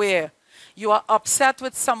getting nowhere. You are upset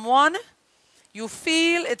with someone. You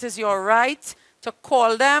feel it is your right to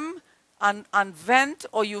call them and vent,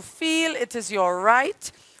 or you feel it is your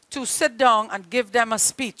right to sit down and give them a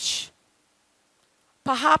speech.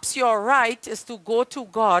 Perhaps your right is to go to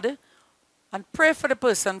God and pray for the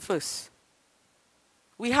person first.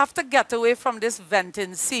 We have to get away from this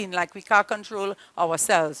venting scene, like we can't control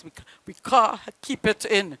ourselves. We can't keep it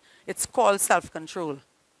in. It's called self-control.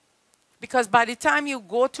 Because by the time you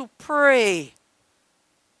go to pray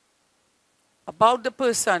about the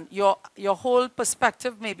person, your whole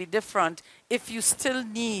perspective may be different if you still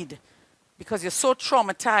need, because you're so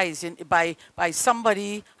traumatized by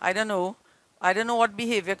somebody. I don't know what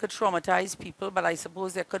behavior could traumatize people, but I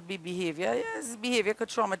suppose there could be behavior. Yes, behavior could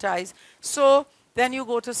traumatize. So then you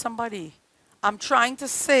go to somebody. I'm trying to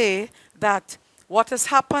say that what has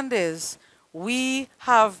happened is we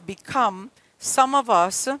have become, some of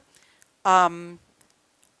us,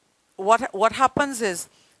 what happens is,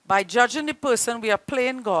 by judging the person, we are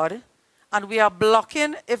playing God, and we are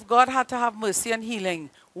blocking, if God had to have mercy and healing,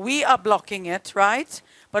 we are blocking it, right?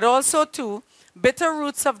 But also too, bitter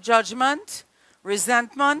roots of judgment,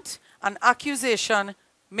 resentment, and accusation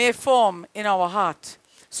may form in our heart.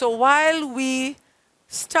 So while we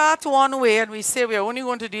start one way and we say we're only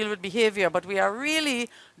going to deal with behavior, but we are really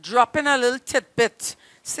dropping a little tidbit,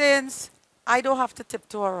 saying, I don't have to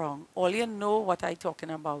tiptoe around. All you know what I'm talking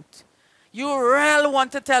about. You really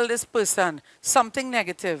want to tell this person something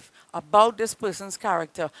negative about this person's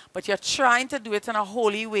character, but you're trying to do it in a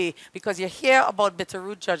holy way because you hear about bitter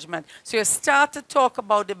root judgment. So you start to talk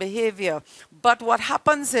about the behavior. But what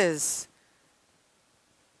happens is,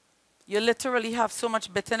 you literally have so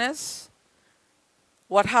much bitterness.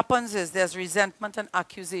 What happens is there's resentment and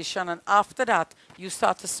accusation, and after that, you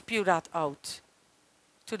start to spew that out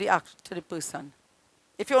to the person.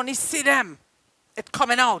 If you only see them, it's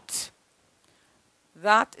coming out.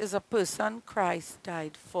 That is a person Christ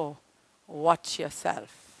died for. Watch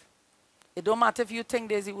yourself. It don't matter if you think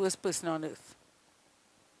there's the worst person on earth.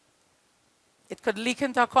 It could leak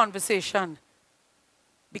into a conversation.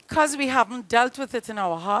 Because we haven't dealt with it in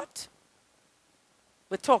our heart,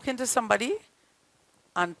 we're talking to somebody,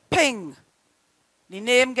 and ping, the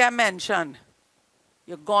name get mentioned.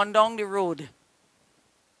 You've gone down the road.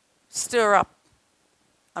 Stir up.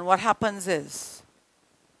 And what happens is,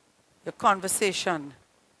 your conversation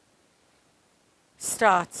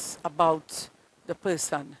starts about the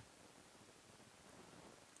person.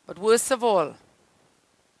 But worst of all,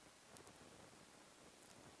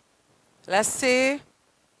 let's say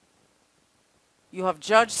you have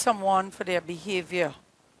judged someone for their behavior,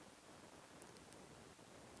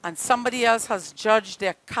 and somebody else has judged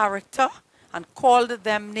their character and called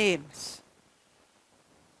them names.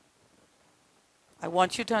 I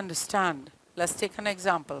want you to understand. Let's take an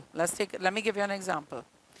example. Let me give you an example.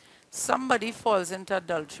 Somebody falls into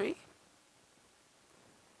adultery,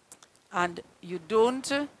 and you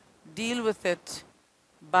don't deal with it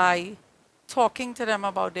by talking to them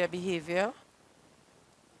about their behavior.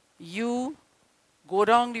 You go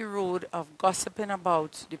down the road of gossiping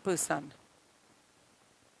about the person.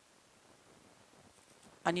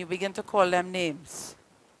 And you begin to call them names.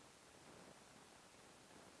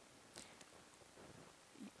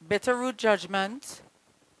 Bitter root judgment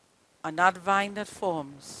and that vine that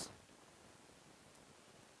forms.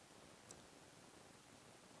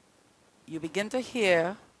 You begin to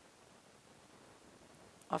hear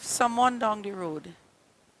of someone down the road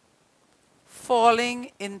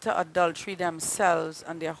falling into adultery themselves,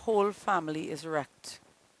 and their whole family is wrecked.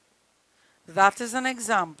 That is an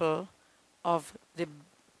example of the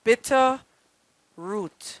bitter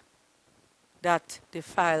root that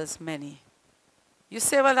defiles many. You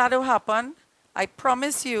say, well, that'll happen. I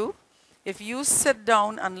promise you, if you sit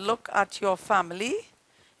down and look at your family,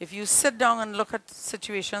 if you sit down and look at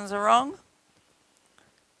situations around,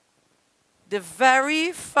 the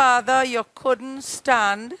very father you couldn't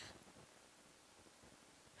stand,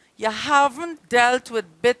 you haven't dealt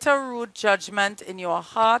with bitter root judgment in your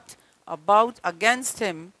heart against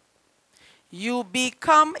him, you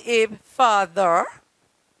become a father,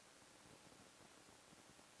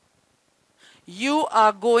 you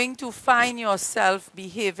are going to find yourself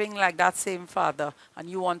behaving like that same father, and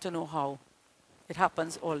you want to know how. It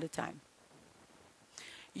happens all the time.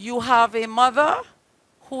 You have a mother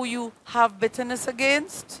who you have bitterness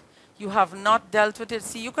against, you have not dealt with it.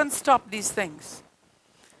 See, you can stop these things.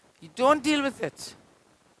 You don't deal with it.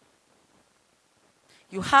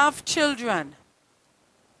 You have children,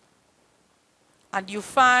 and you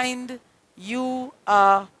find you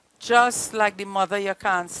are just like the mother you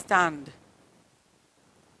can't stand.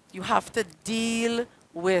 You have to deal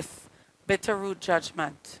with bitter root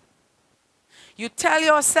judgment. You tell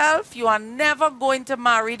yourself you are never going to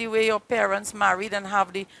marry the way your parents married and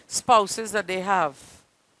have the spouses that they have.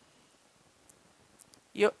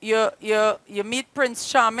 You meet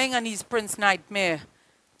Prince Charming and he's Prince Nightmare.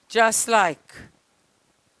 Just like,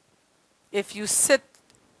 if you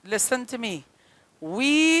listen to me,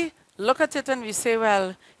 we look at it and we say,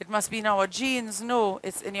 well, it must be in our genes. No,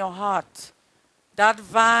 it's in your heart. That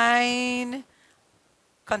vine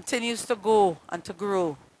continues to go and to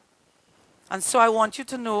grow. And so I want you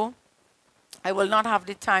to know, I will not have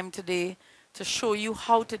the time today to show you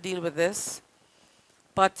how to deal with this.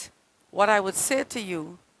 But what I would say to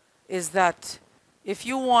you is that if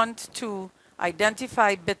you want to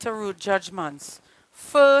identify bitter root judgments,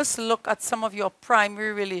 first look at some of your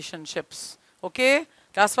primary relationships. Okay?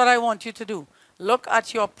 That's what I want you to do. Look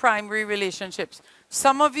at your primary relationships.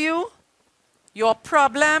 Some of you, your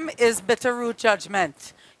problem is bitter root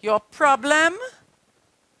judgment. Your problem,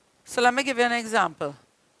 so let me give you an example.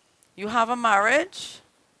 You have a marriage,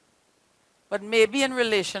 but maybe in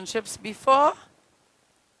relationships before,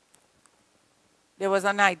 there was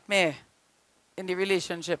a nightmare in the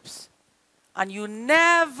relationships. And you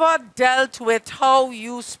never dealt with how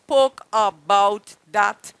you spoke about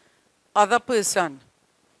that other person.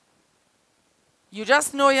 You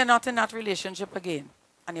just know you're not in that relationship again,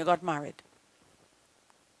 and you got married.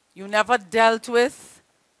 You never dealt with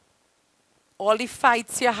all the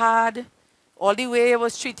fights you had, all the way you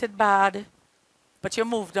was treated bad, but you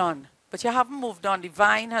moved on. But you haven't moved on. The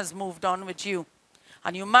vine has moved on with you.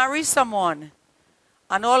 And you marry someone,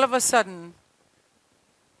 and all of a sudden,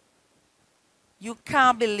 you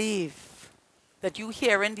can't believe that you're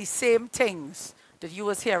hearing the same things that you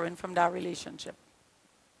was hearing from that relationship.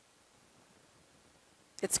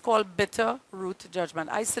 It's called bitter root judgment.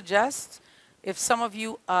 I suggest if some of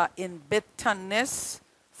you are in bitterness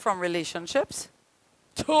from relationships,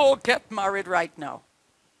 to get married right now.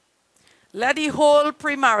 Let the whole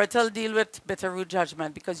premarital deal with bitter root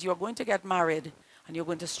judgment, because you're going to get married and you're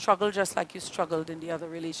going to struggle just like you struggled in the other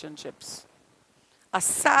relationships.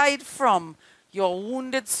 Aside from your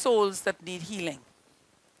wounded souls that need healing.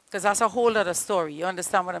 Because that's a whole other story. You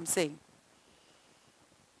understand what I'm saying?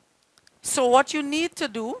 So what you need to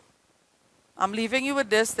do, I'm leaving you with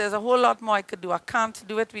this. There's a whole lot more I could do. I can't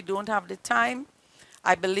do it. We don't have the time.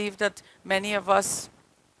 I believe that many of us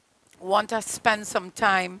want to spend some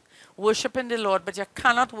time worshiping the Lord, but you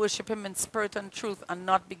cannot worship him in spirit and truth and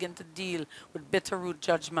not begin to deal with bitter root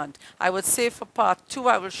judgment. I would say for part 2,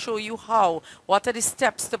 I will show you how. What are the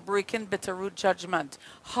steps to breaking bitter root judgment?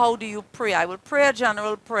 How do you pray? I will pray a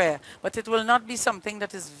general prayer, but it will not be something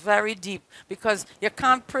that is very deep, because you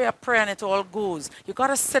can't pray a prayer and it all goes. You got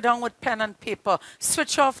to sit down with pen and paper,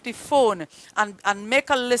 switch off the phone, and make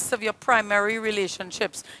a list of your primary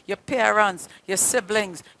relationships, your parents, your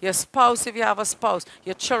siblings, your spouse if you have a spouse,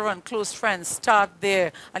 your children, close friends. Start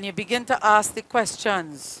there, and you begin to ask the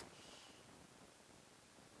questions.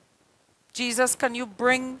 Jesus, can you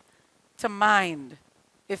bring to mind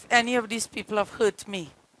if any of these people have hurt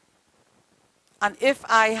me? And if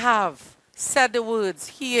I have said the words,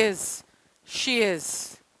 he is, she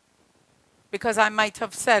is, because I might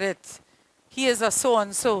have said it, he is a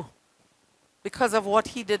so-and-so, because of what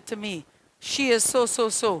he did to me. She is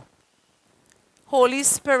so-so-so. Holy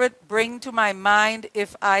Spirit, bring to my mind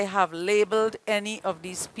if I have labeled any of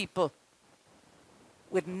these people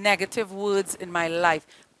with negative words in my life.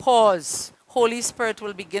 Pause. Holy Spirit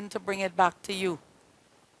will begin to bring it back to you.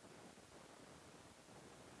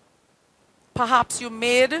 Perhaps you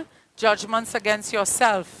made judgments against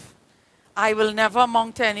yourself. I will never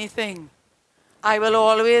amount to anything. I will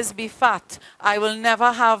always be fat. I will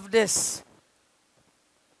never have this.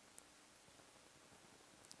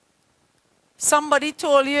 Somebody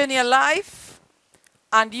told you in your life,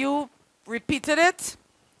 and you repeated it,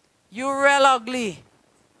 you're real ugly.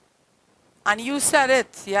 And you said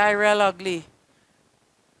it, yeah, I'm real ugly.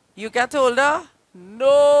 You get older,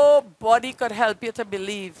 nobody could help you to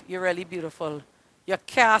believe you're really beautiful. You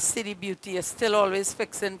can't see the beauty, you're still always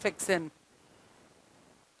fixing.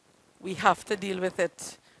 We have to deal with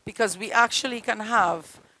it, because we actually can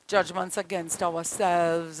have judgments against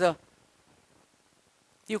ourselves.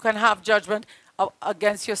 You can have judgment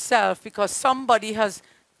against yourself because somebody has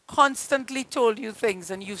constantly told you things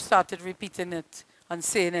and you've started repeating it and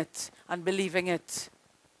saying it and believing it.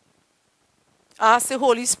 Ask the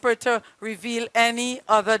Holy Spirit to reveal any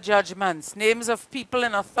other judgments. Names of people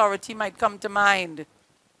in authority might come to mind.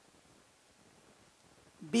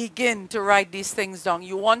 Begin to write these things down.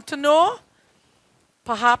 You want to know?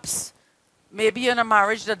 Perhaps maybe you're in a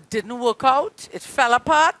marriage that didn't work out. It fell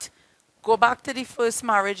apart. Go back to the first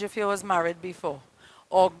marriage if you was married before.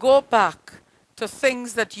 Or go back to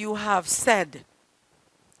things that you have said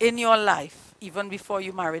in your life, even before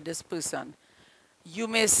you married this person. You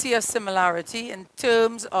may see a similarity in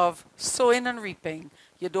terms of sowing and reaping.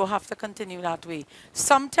 You don't have to continue that way.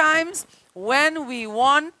 Sometimes when we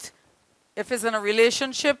want, if it's in a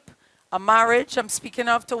relationship, a marriage, I'm speaking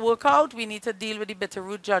of, to work out, we need to deal with the bitter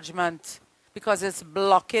root judgment because it's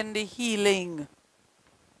blocking the healing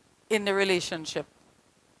in the relationship.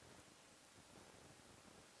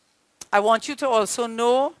 I want you to also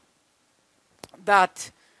know that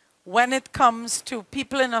when it comes to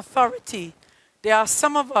people in authority, there are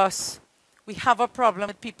some of us, we have a problem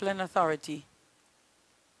with people in authority.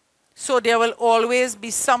 So there will always be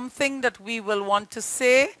something that we will want to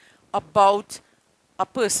say about a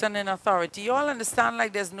person in authority. You all understand,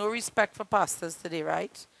 like, there's no respect for pastors today,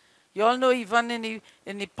 right? You all know, even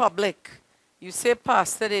in the public, you say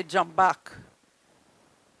pastor, they jump back.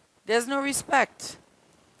 There's no respect.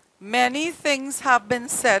 Many things have been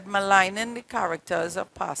said maligning the characters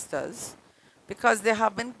of pastors because there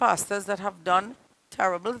have been pastors that have done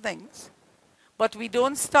terrible things. But we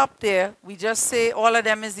don't stop there. We just say all of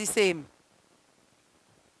them is the same.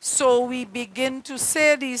 So we begin to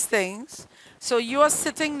say these things. So you are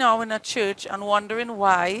sitting now in a church and wondering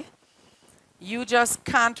why you just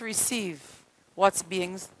can't receive what's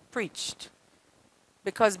being preached.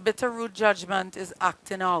 Because bitter root judgment is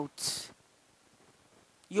acting out.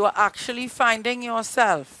 you are actually finding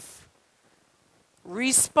yourself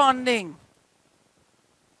responding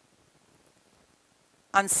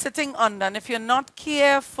and sitting under. And if you're not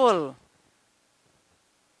careful,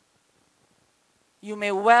 you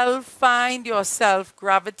may well find yourself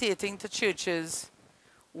gravitating to churches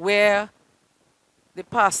where the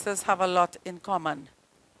pastors have a lot in common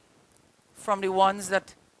from the ones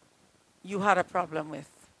that you had a problem with.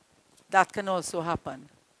 That can also happen.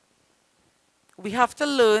 We have to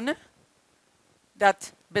learn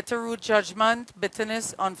that bitter root judgment,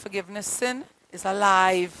 bitterness, unforgiveness, sin is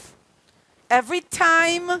alive. Every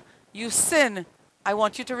time you sin, I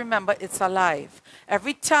want you to remember it's alive.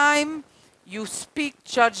 Every time you speak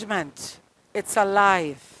judgment, it's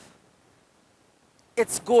alive.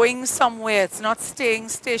 It's going somewhere. It's not staying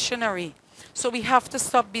stationary. So we have to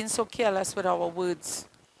stop being so careless with our words.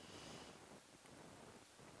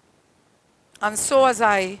 And so as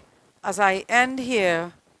I end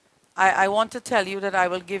here, I want to tell you that I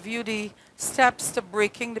will give you the steps to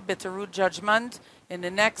breaking the bitter root judgment in the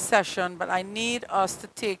next session, but I need us to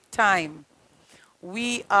take time.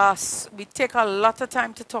 We take a lot of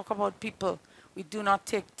time to talk about people. We do not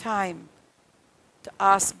take time to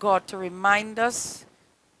ask God to remind us,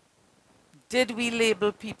 did we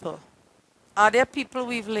label people? Are there people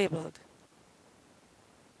we've labeled?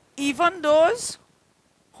 Even those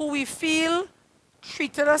who we feel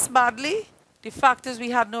treated us badly, the fact is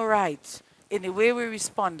we had no right in the way we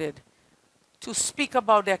responded to speak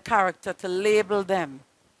about their character, to label them.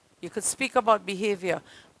 You could speak about behavior,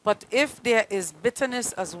 but if there is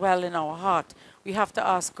bitterness as well in our heart, we have to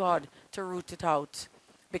ask God to root it out,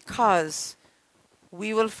 because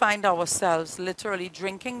we will find ourselves literally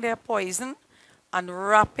drinking their poison and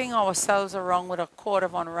wrapping ourselves around with a cord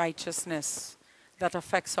of unrighteousness that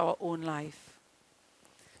affects our own life.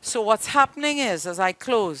 So what's happening is, as I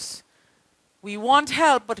close, we want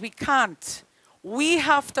help, but we can't. We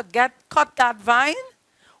have to cut that vine.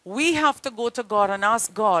 We have to go to God and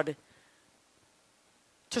ask God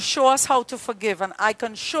to show us how to forgive. And I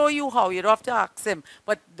can show you how. You don't have to ask him.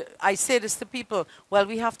 But I say this to people, well,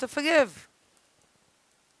 we have to forgive.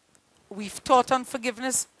 We've taught on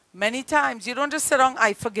forgiveness many times. You don't just sit down,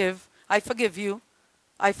 I forgive you,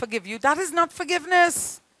 I forgive you. That is not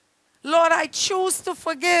forgiveness. Lord, I choose to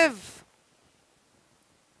forgive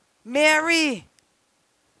Mary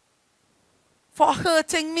for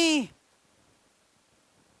hurting me,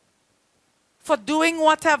 for doing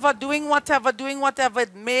whatever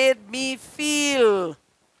it made me feel.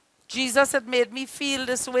 Jesus had made me feel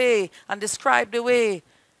this way and described the way.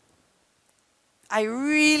 I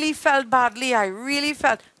really felt badly.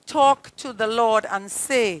 Talk to the Lord and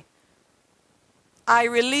say, I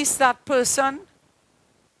release that person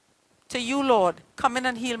to you, Lord. Come in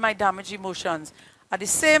and heal my damaged emotions. At the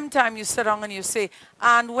same time, you sit down and you say,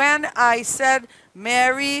 and when I said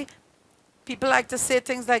Mary, people like to say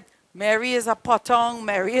things like, Mary is a potong,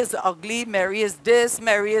 Mary is ugly, Mary is this,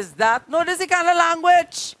 Mary is that. No, this is the kind of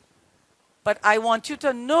language. But I want you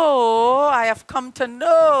to know, I have come to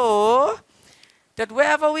know, that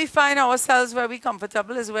wherever we find ourselves where we're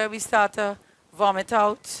comfortable is where we start to vomit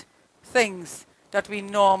out things that we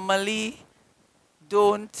normally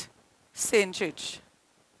don't say in church.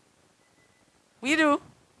 We do.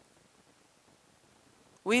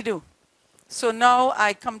 We do. So now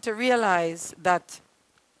I come to realize that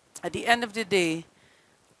at the end of the day,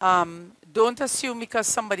 don't assume because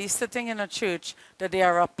somebody's sitting in a church that they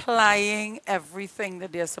are applying everything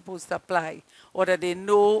that they're supposed to apply, or that they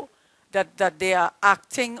know that they are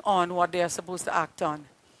acting on what they are supposed to act on.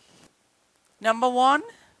 Number one,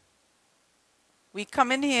 we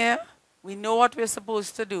come in here, we know what we're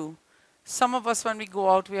supposed to do. Some of us, when we go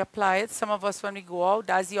out, we apply it. Some of us, when we go out,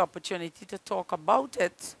 that's the opportunity to talk about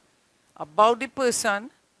it, about the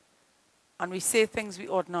person, and we say things we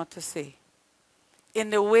ought not to say. In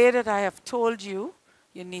the way that I have told you,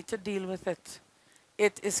 you need to deal with it.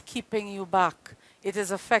 It is keeping you back. It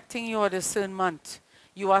is affecting your discernment.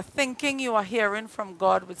 You are thinking you are hearing from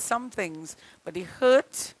God with some things, but the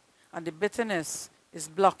hurt and the bitterness is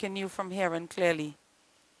blocking you from hearing clearly.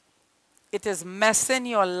 It is messing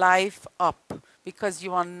your life up because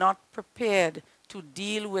you are not prepared to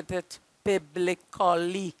deal with it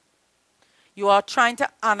biblically. You are trying to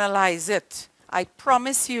analyze it. I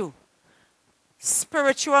promise you,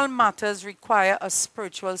 spiritual matters require a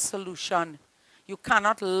spiritual solution. You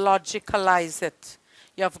cannot logicalize it.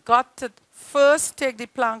 You have got to first take the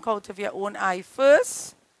plank out of your own eye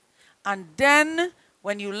first, and then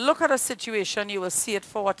when you look at a situation, you will see it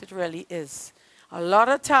for what it really is. A lot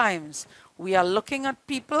of times, we are looking at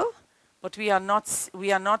people, but we are not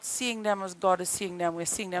seeing them as God is seeing them. We're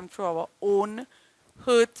seeing them through our own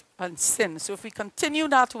hurt, and sin. So if we continue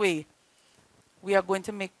that way, we are going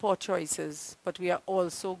to make poor choices, but we are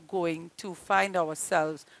also going to find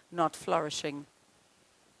ourselves not flourishing.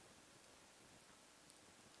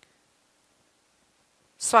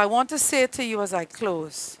 So I want to say to you as I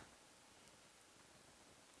close,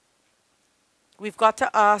 we've got to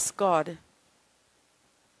ask God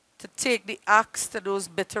to take the axe to those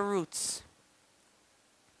bitter roots.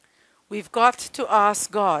 We've got to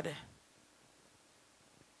ask God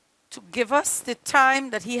to give us the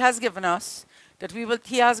time that He has given us,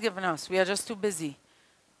 He has given us. We are just too busy.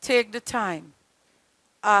 Take the time.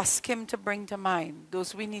 Ask Him to bring to mind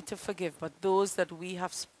those we need to forgive, but those that we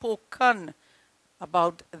have spoken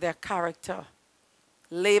about their character,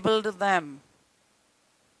 labeled them,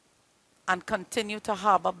 and continue to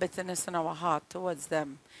harbor bitterness in our heart towards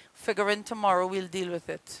them. Figuring tomorrow we'll deal with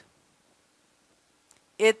it.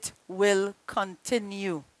 It will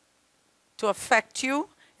continue to affect you.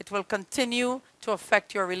 It will continue to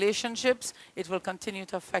affect your relationships. It will continue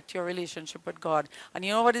to affect your relationship with God. And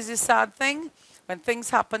you know what is the sad thing? When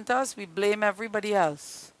things happen to us, we blame everybody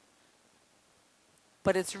else.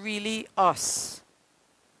 But it's really us.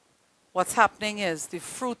 What's happening is the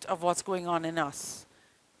fruit of what's going on in us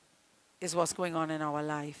is what's going on in our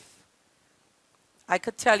life. I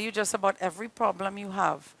could tell you just about every problem you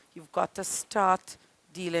have. You've got to start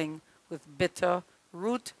dealing with bitter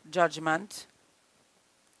root judgment,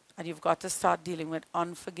 and you've got to start dealing with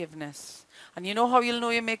unforgiveness. And you know how you'll know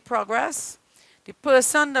you make progress? The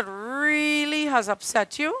person that really has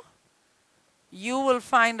upset you, you will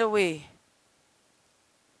find a way.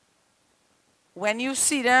 When you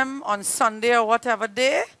see them on Sunday or whatever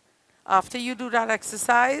day, after you do that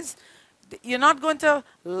exercise, you're not going to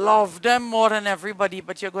love them more than everybody,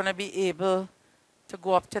 but you're going to be able to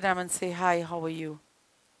go up to them and say, "Hi, how are you?"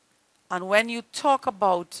 And when you talk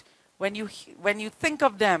about, when you think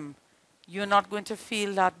of them, you're not going to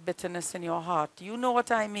feel that bitterness in your heart. You know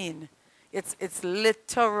what I mean? It's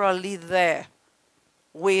literally there,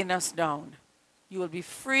 weighing us down. You will be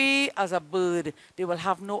free as a bird. They will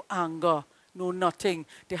have no anger, no nothing.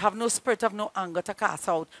 They have no spirit of no anger to cast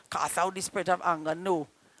out. Cast out the spirit of anger. No.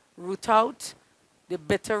 Root out the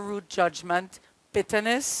bitter root judgment,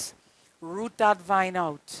 bitterness. Root that vine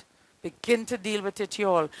out. Begin to deal with it,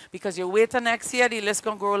 y'all. Because you wait till next year, the list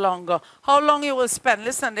going to grow longer. How long you will spend?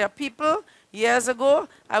 Listen, there are people, years ago,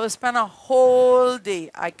 I will spend a whole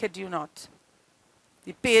day. I kid you not.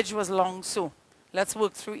 The page was long, so let's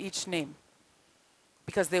work through each name.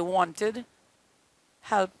 Because they wanted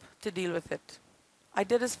help to deal with it. I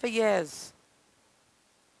did this for years.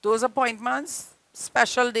 Those appointments,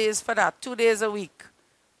 special days for that, 2 days a week.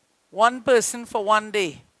 One person for 1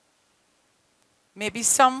 day. Maybe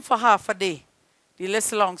some for half a day. The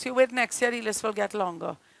list long. So you wait next year, the list will get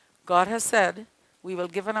longer. God has said we will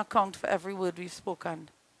give an account for every word we've spoken.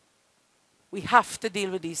 We have to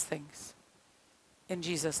deal with these things. In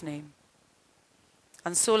Jesus' name.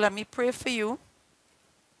 And so let me pray for you.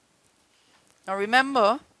 Now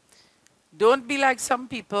remember, don't be like some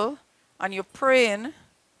people and you're praying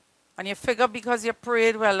and you figure because you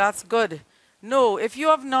prayed, well, that's good. No, if you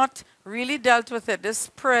have not really dealt with it, this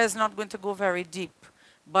prayer is not going to go very deep.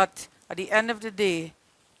 But at the end of the day,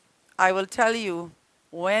 I will tell you,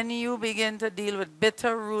 when you begin to deal with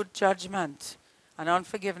bitter root judgment and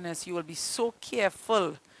unforgiveness, you will be so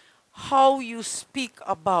careful how you speak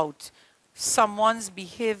about someone's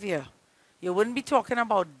behavior. You wouldn't be talking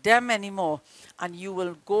about them anymore. And you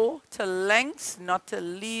will go to lengths not to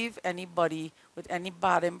leave anybody with any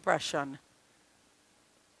bad impression.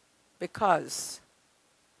 Because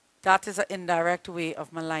that is an indirect way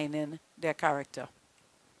of maligning their character.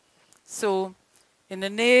 So, in the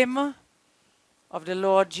name of the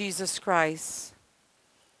Lord Jesus Christ,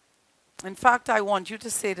 in fact, I want you to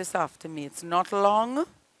say this after me. It's not long.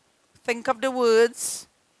 Think of the words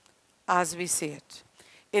as we say it.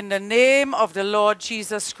 In the name of the Lord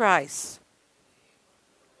Jesus Christ,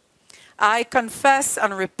 I confess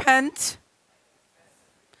and repent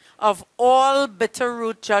of all bitter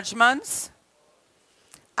root judgments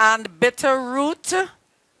and bitter root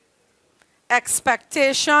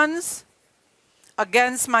expectations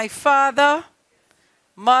against my father,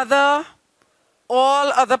 mother,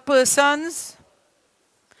 all other persons,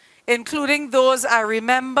 including those I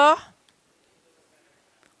remember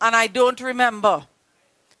and I don't remember.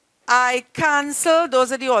 I cancel,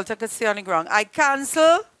 those at the altar could stay on the ground. I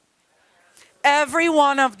cancel every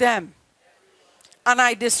one of them. And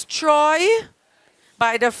I destroy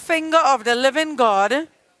by the finger of the living God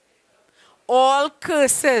all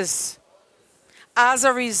curses as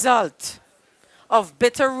a result of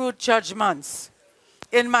bitter root judgments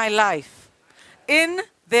in my life. In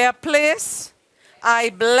their place, I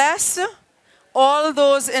bless all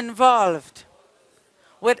those involved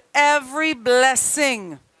with every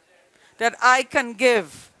blessing that I can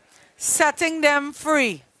give, setting them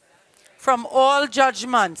free from all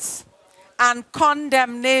judgments and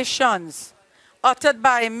condemnations uttered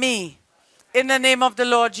by me in the name of the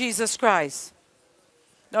Lord Jesus Christ.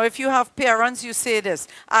 Now, if you have parents, you say this: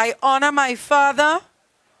 I honor my father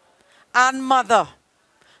and mother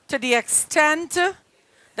to the extent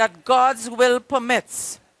that God's will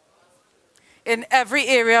permits in every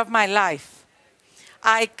area of my life.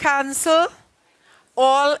 I cancel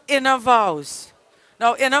all inner vows.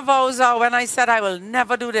 Now, inner vows are when I said I will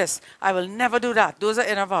never do this, I will never do that. Those are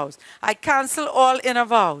inner vows. I cancel all inner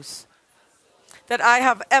vows that I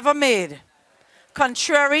have ever made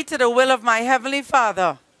contrary to the will of my Heavenly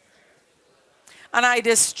Father. And I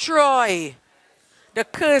destroy the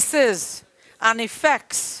curses and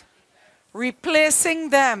effects, replacing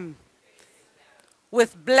them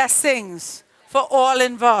with blessings for all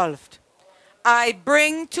involved. I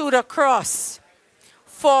bring to the cross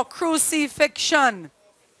for crucifixion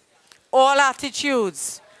all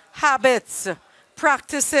attitudes, habits,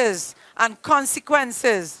 practices, and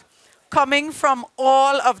consequences coming from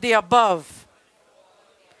all of the above.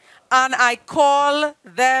 And I call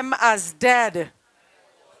them as dead.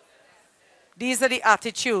 These are the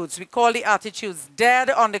attitudes. We call the attitudes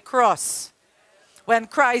dead on the cross when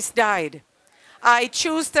Christ died. I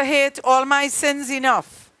choose to hate all my sins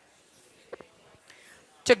enough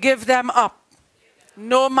to give them up,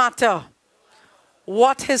 no matter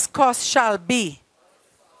what his cost shall be,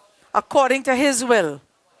 according to his will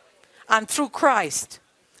and through Christ,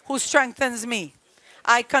 who strengthens me.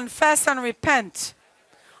 I confess and repent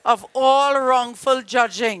of all wrongful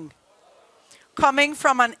judging coming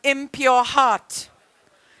from an impure heart,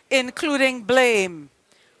 including blame,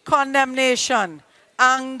 condemnation,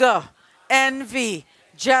 anger, envy,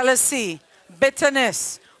 jealousy,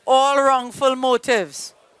 bitterness, all wrongful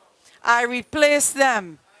motives. I replace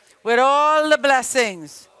them with all the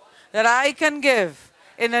blessings that I can give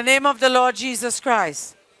in the name of the Lord Jesus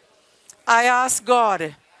Christ. I ask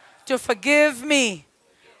God to forgive me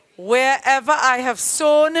wherever I have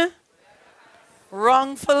sown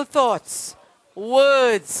wrongful thoughts,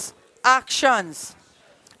 words, actions,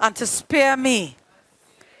 and to spare me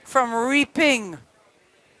from reaping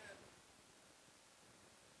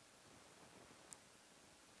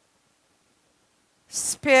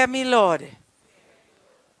Spare me, Lord,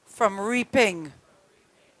 from reaping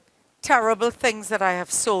terrible things that I have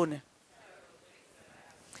sown.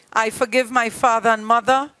 I forgive my father and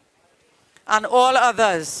mother and all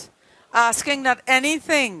others, asking that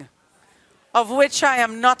anything of which I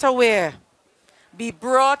am not aware be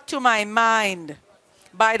brought to my mind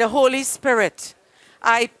by the Holy Spirit.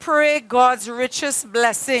 I pray God's richest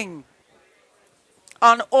blessing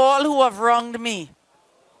on all who have wronged me.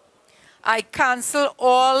 I cancel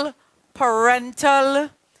all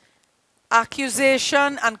parental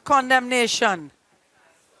accusation and condemnation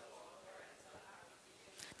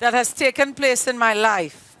that has taken place in my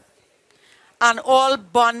life, and all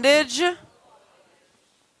bondage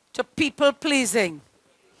to people pleasing.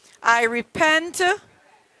 I repent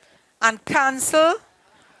and cancel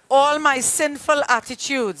all my sinful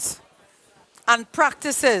attitudes and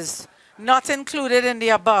practices not included in the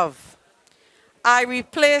above. I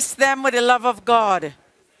replace them with the love of God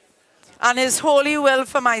and his holy will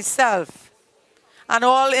for myself and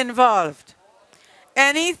all involved.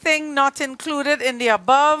 Anything not included in the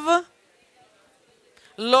above,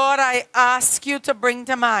 Lord, I ask you to bring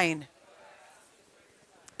to mind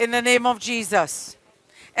in the name of Jesus.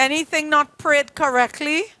 Anything not prayed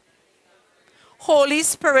correctly, Holy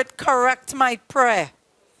Spirit, correct my prayer.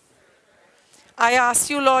 I ask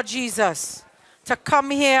you, Lord Jesus, to come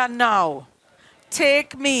here now.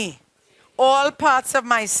 Take me, all parts of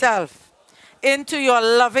myself, into your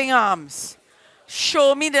loving arms.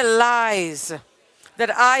 Show me the lies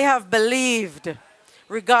that I have believed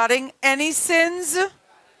regarding any sins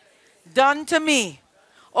done to me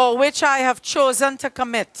or which I have chosen to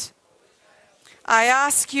commit. I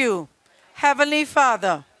ask you, Heavenly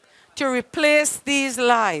Father, to replace these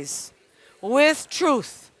lies with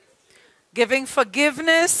truth, giving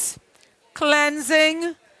forgiveness,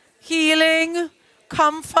 cleansing, healing,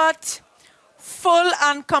 comfort, full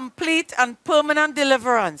and complete and permanent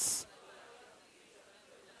deliverance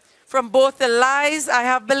from both the lies I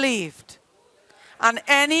have believed and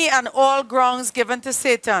any and all grounds given to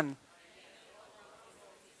Satan.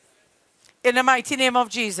 In the mighty name of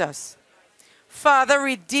Jesus. Father,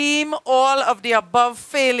 redeem all of the above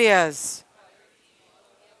failures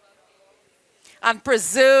and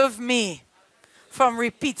preserve me from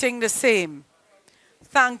repeating the same.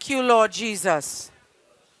 Thank you, Lord Jesus.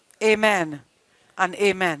 Amen and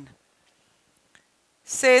amen.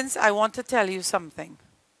 Saints, I want to tell you something.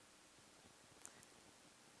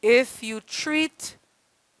 If you treat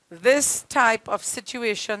this type of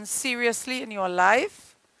situation seriously in your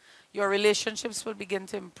life, your relationships will begin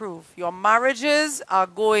to improve. Your marriages are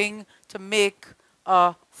going to make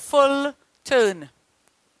a full turn.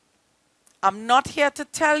 I'm not here to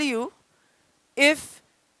tell you if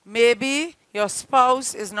maybe your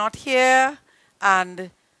spouse is not here and,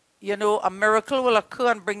 you know, a miracle will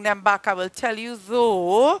occur and bring them back. I will tell you,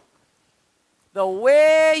 though, the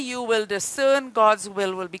way you will discern God's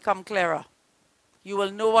will become clearer. You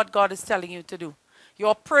will know what God is telling you to do.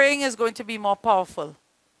 Your praying is going to be more powerful.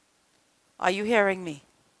 Are you hearing me?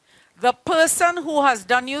 The person who has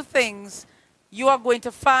done you things, you are going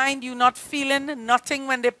to find you not feeling nothing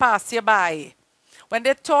when they pass you by. When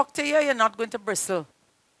they talk to you, you're not going to bristle.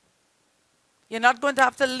 You're not going to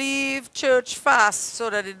have to leave church fast so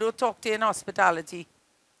that they don't talk to you in hospitality.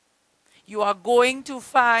 You are going to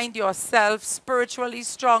find yourself spiritually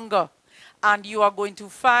stronger. And you are going to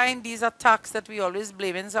find these attacks that we always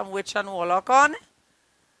blame some witch and warlock on.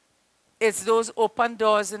 It's those open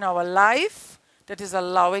doors in our life that is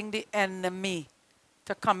allowing the enemy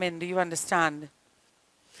to come in. Do you understand?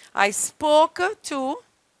 I spoke to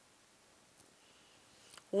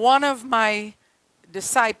one of my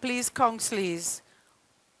disciples, counselors,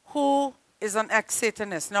 who is an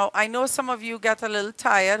ex-Satanist. Now, I know some of you get a little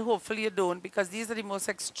tired. Hopefully you don't, because these are the most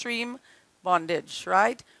extreme bondage,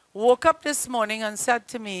 right? Woke up this morning and said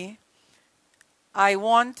to me,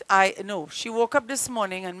 she woke up this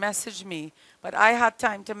morning and messaged me, but I had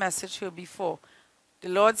time to message her before. The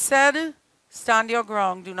Lord said, stand your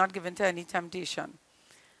ground, do not give in to any temptation.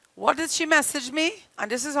 What did she message me?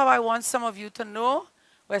 And this is how I want some of you to know,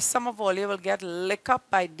 where some of all you will get licked up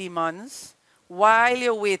by demons while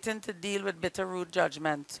you're waiting to deal with bitter root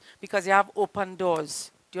judgment, because you have open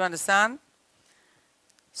doors. Do you understand?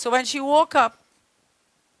 So when she woke up,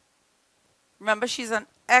 remember, she's an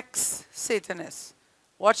ex-Satanist.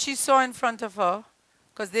 What she saw in front of her,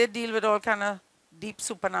 because they deal with all kind of deep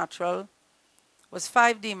supernatural, was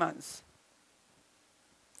 5 demons.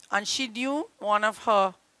 And she knew one of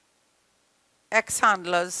her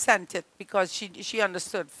ex-handlers sent it because she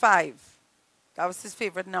understood 5. That was his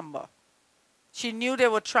favorite number. She knew they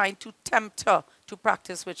were trying to tempt her to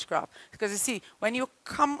practice witchcraft. Because you see, when you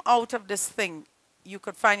come out of this thing, you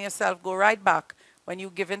could find yourself go right back when you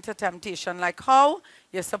give in to temptation. Like how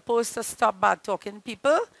you're supposed to stop bad talking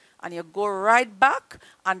people, and you go right back,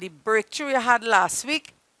 and the breakthrough you had last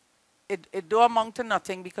week, it don't amount to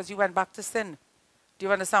nothing because you went back to sin. Do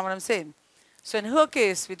you understand what I'm saying? So in her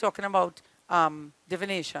case, we're talking about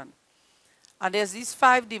divination. And there's these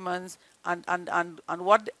 5 demons, and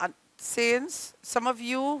saints, some of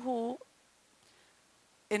you who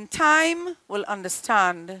in time will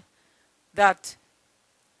understand that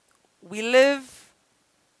we live,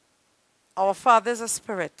 our Father is a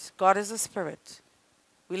spirit, God is a spirit.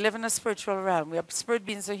 We live in a spiritual realm. We are spirit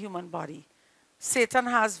beings, a human body. Satan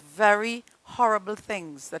has very horrible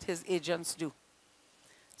things that his agents do.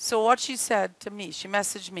 So what she said to me, she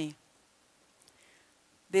messaged me.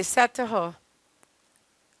 They said to her,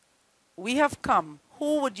 we have come.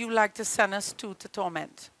 Who would you like to send us to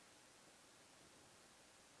torment?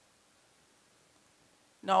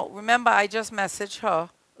 Now, remember, I just messaged her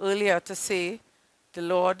earlier to say, the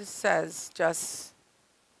Lord says, just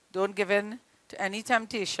don't give in to any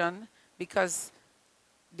temptation, because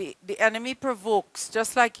the enemy provokes,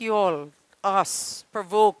 just like you all, us,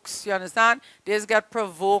 provokes, you understand? They just get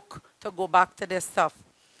provoked to go back to their stuff.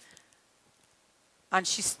 And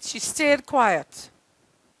she stayed quiet.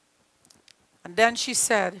 And then she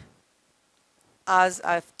said, as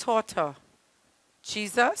I've taught her,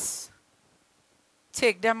 Jesus,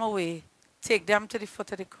 take them away, take them to the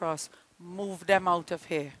foot of the cross, move them out of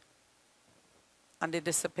here. And they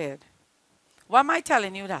disappeared. Why am I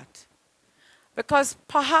telling you that? Because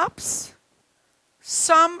perhaps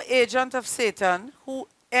some agent of Satan who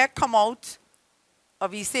come out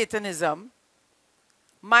of his Satanism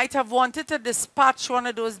might have wanted to dispatch one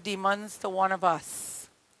of those demons to one of us,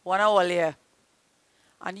 one of all here.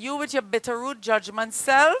 And you with your bitter root judgment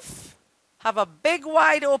self have a big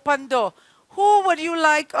wide open door. Who would you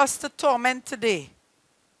like us to torment today?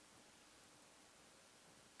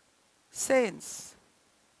 Saints,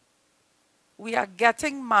 we are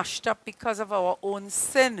getting mashed up because of our own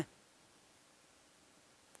sin.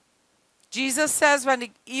 Jesus says when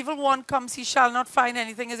the evil one comes, he shall not find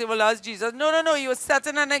anything as evil as Jesus. No, no, no, you're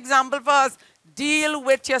setting an example for us. Deal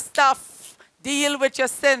with your stuff. Deal with your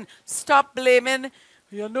sin. Stop blaming.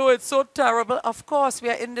 You know, it's so terrible. Of course, we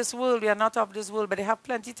are in this world. We are not of this world. But they have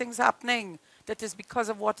plenty of things happening that is because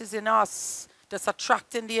of what is in us that's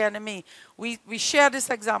attracting the enemy. We shared this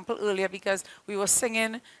example earlier because we were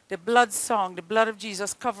singing the blood song, the blood of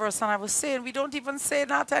Jesus cover us. And I was saying, we don't even say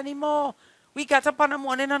that anymore. We get up in the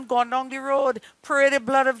morning and go down the road. Pray the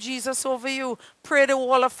blood of Jesus over you. Pray the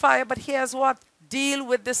wall of fire. But here's what? Deal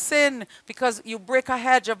with the sin, because you break a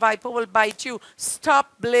hedge, a viper will bite you.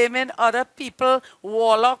 Stop blaming other people,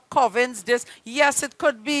 warlock, covens, this. Yes, it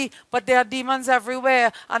could be, but there are demons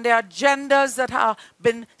everywhere, and there are agendas that have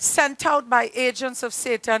been sent out by agents of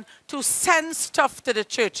Satan to send stuff to the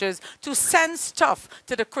churches, to send stuff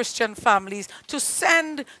to the Christian families, to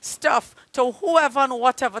send stuff to whoever and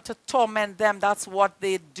whatever to torment them. That's what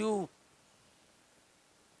they do.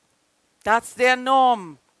 That's their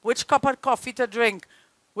norm. Which cup of coffee to drink?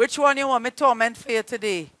 Which one you want me to torment for you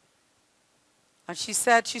today? And she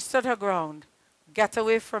said, she stood her ground. Get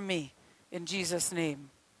away from me in Jesus' name.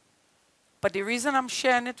 But the reason I'm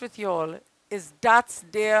sharing it with you all is that's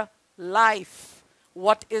their life.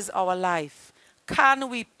 What is our life? Can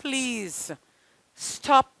we please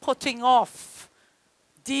stop putting off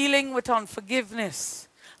dealing with unforgiveness?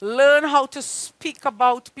 Learn how to speak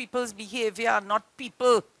about people's behavior and not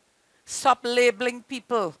people. Stop labeling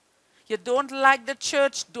people. You don't like the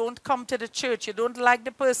church, don't come to the church. You don't like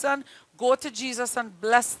the person, go to Jesus and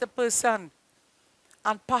bless the person.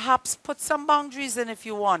 And perhaps put some boundaries in if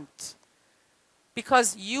you want.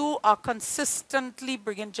 Because you are consistently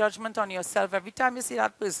bringing judgment on yourself. Every time you see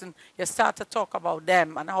that person, you start to talk about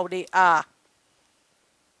them and how they are.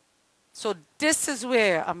 So this is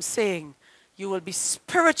where I'm saying you will be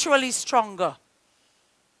spiritually stronger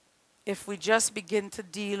if we just begin to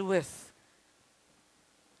deal with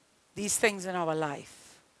these things in our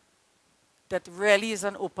life. That really is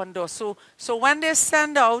an open door. So when they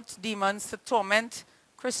send out demons to torment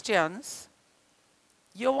Christians,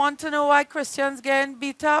 you want to know why Christians getting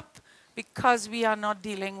beat up? Because we are not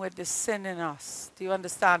dealing with the sin in us. Do you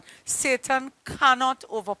understand? Satan cannot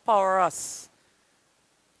overpower us.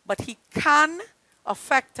 But he can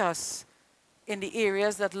affect us in the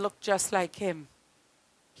areas that look just like him.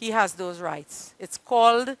 He has those rights. It's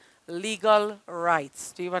called legal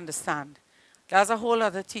rights. Do you understand? That's a whole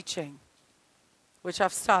other teaching, which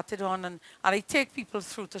I've started on, and I take people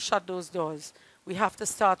through to shut those doors. We have to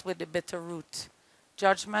start with the bitter root,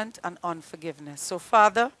 judgment and unforgiveness. So,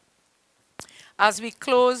 Father, as we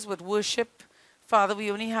close with worship, Father, we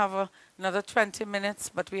only have another 20 minutes,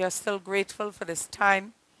 but we are still grateful for this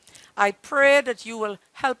time. I pray that you will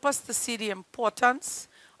help us to see the importance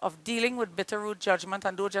of dealing with bitter root judgment,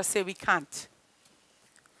 and don't just say we can't.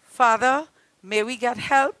 Father, may we get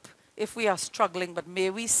help if we are struggling, but may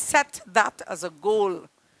we set that as a goal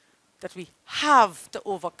that we have to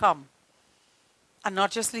overcome and not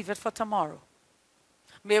just leave it for tomorrow.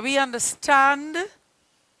 May we understand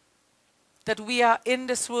that we are in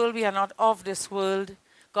this world, we are not of this world.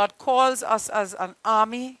 God calls us as an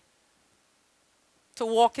army to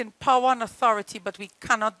walk in power and authority, but we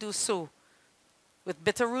cannot do so with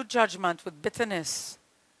bitter root judgment, with bitterness,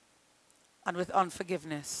 and with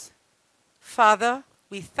unforgiveness. Father,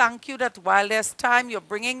 we thank you that while there's time, you're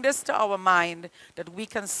bringing this to our mind, that we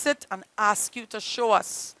can sit and ask you to show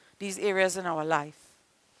us these areas in our life.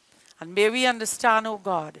 And may we understand, oh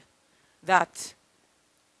God, that,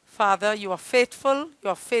 Father, you are faithful,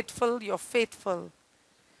 you're faithful, you're faithful.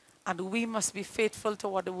 And we must be faithful to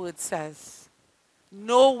what the word says.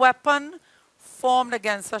 No weapon formed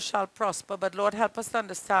against us shall prosper. But Lord, help us to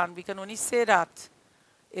understand, we can only say that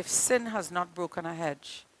if sin has not broken a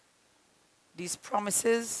hedge. These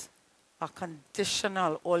promises are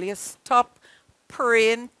conditional. All you stop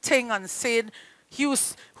praying, and saying, he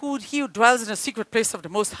who dwells in the secret place of the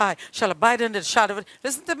Most High shall abide under the shadow of it.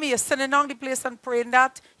 Listen to me, you're sitting on the place and praying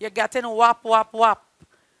that, you're getting whap, whap, whap.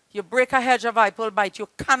 You break a hedge, a viper will bite. You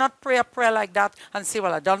cannot pray a prayer like that and say,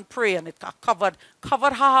 well, I don't pray and it got covered.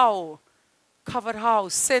 Covered how? Covered how?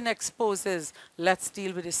 Sin exposes. Let's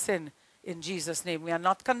deal with the sin in Jesus' name. We are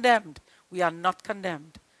not condemned. We are not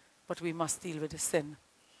condemned. But we must deal with the sin.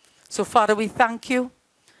 So, Father, we thank you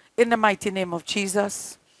in the mighty name of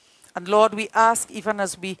Jesus. And Lord, we ask even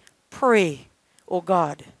as we pray, oh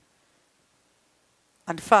God.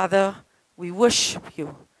 And Father, we worship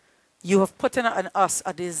you. You have put in us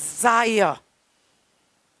a desire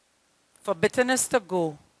for bitterness to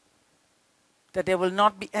go, that there will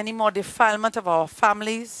not be any more defilement of our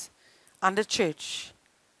families and the church,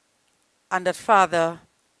 and that, Father,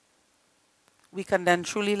 we can then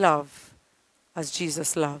truly love as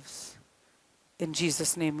Jesus loves. In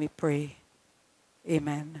Jesus' name we pray.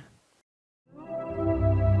 Amen.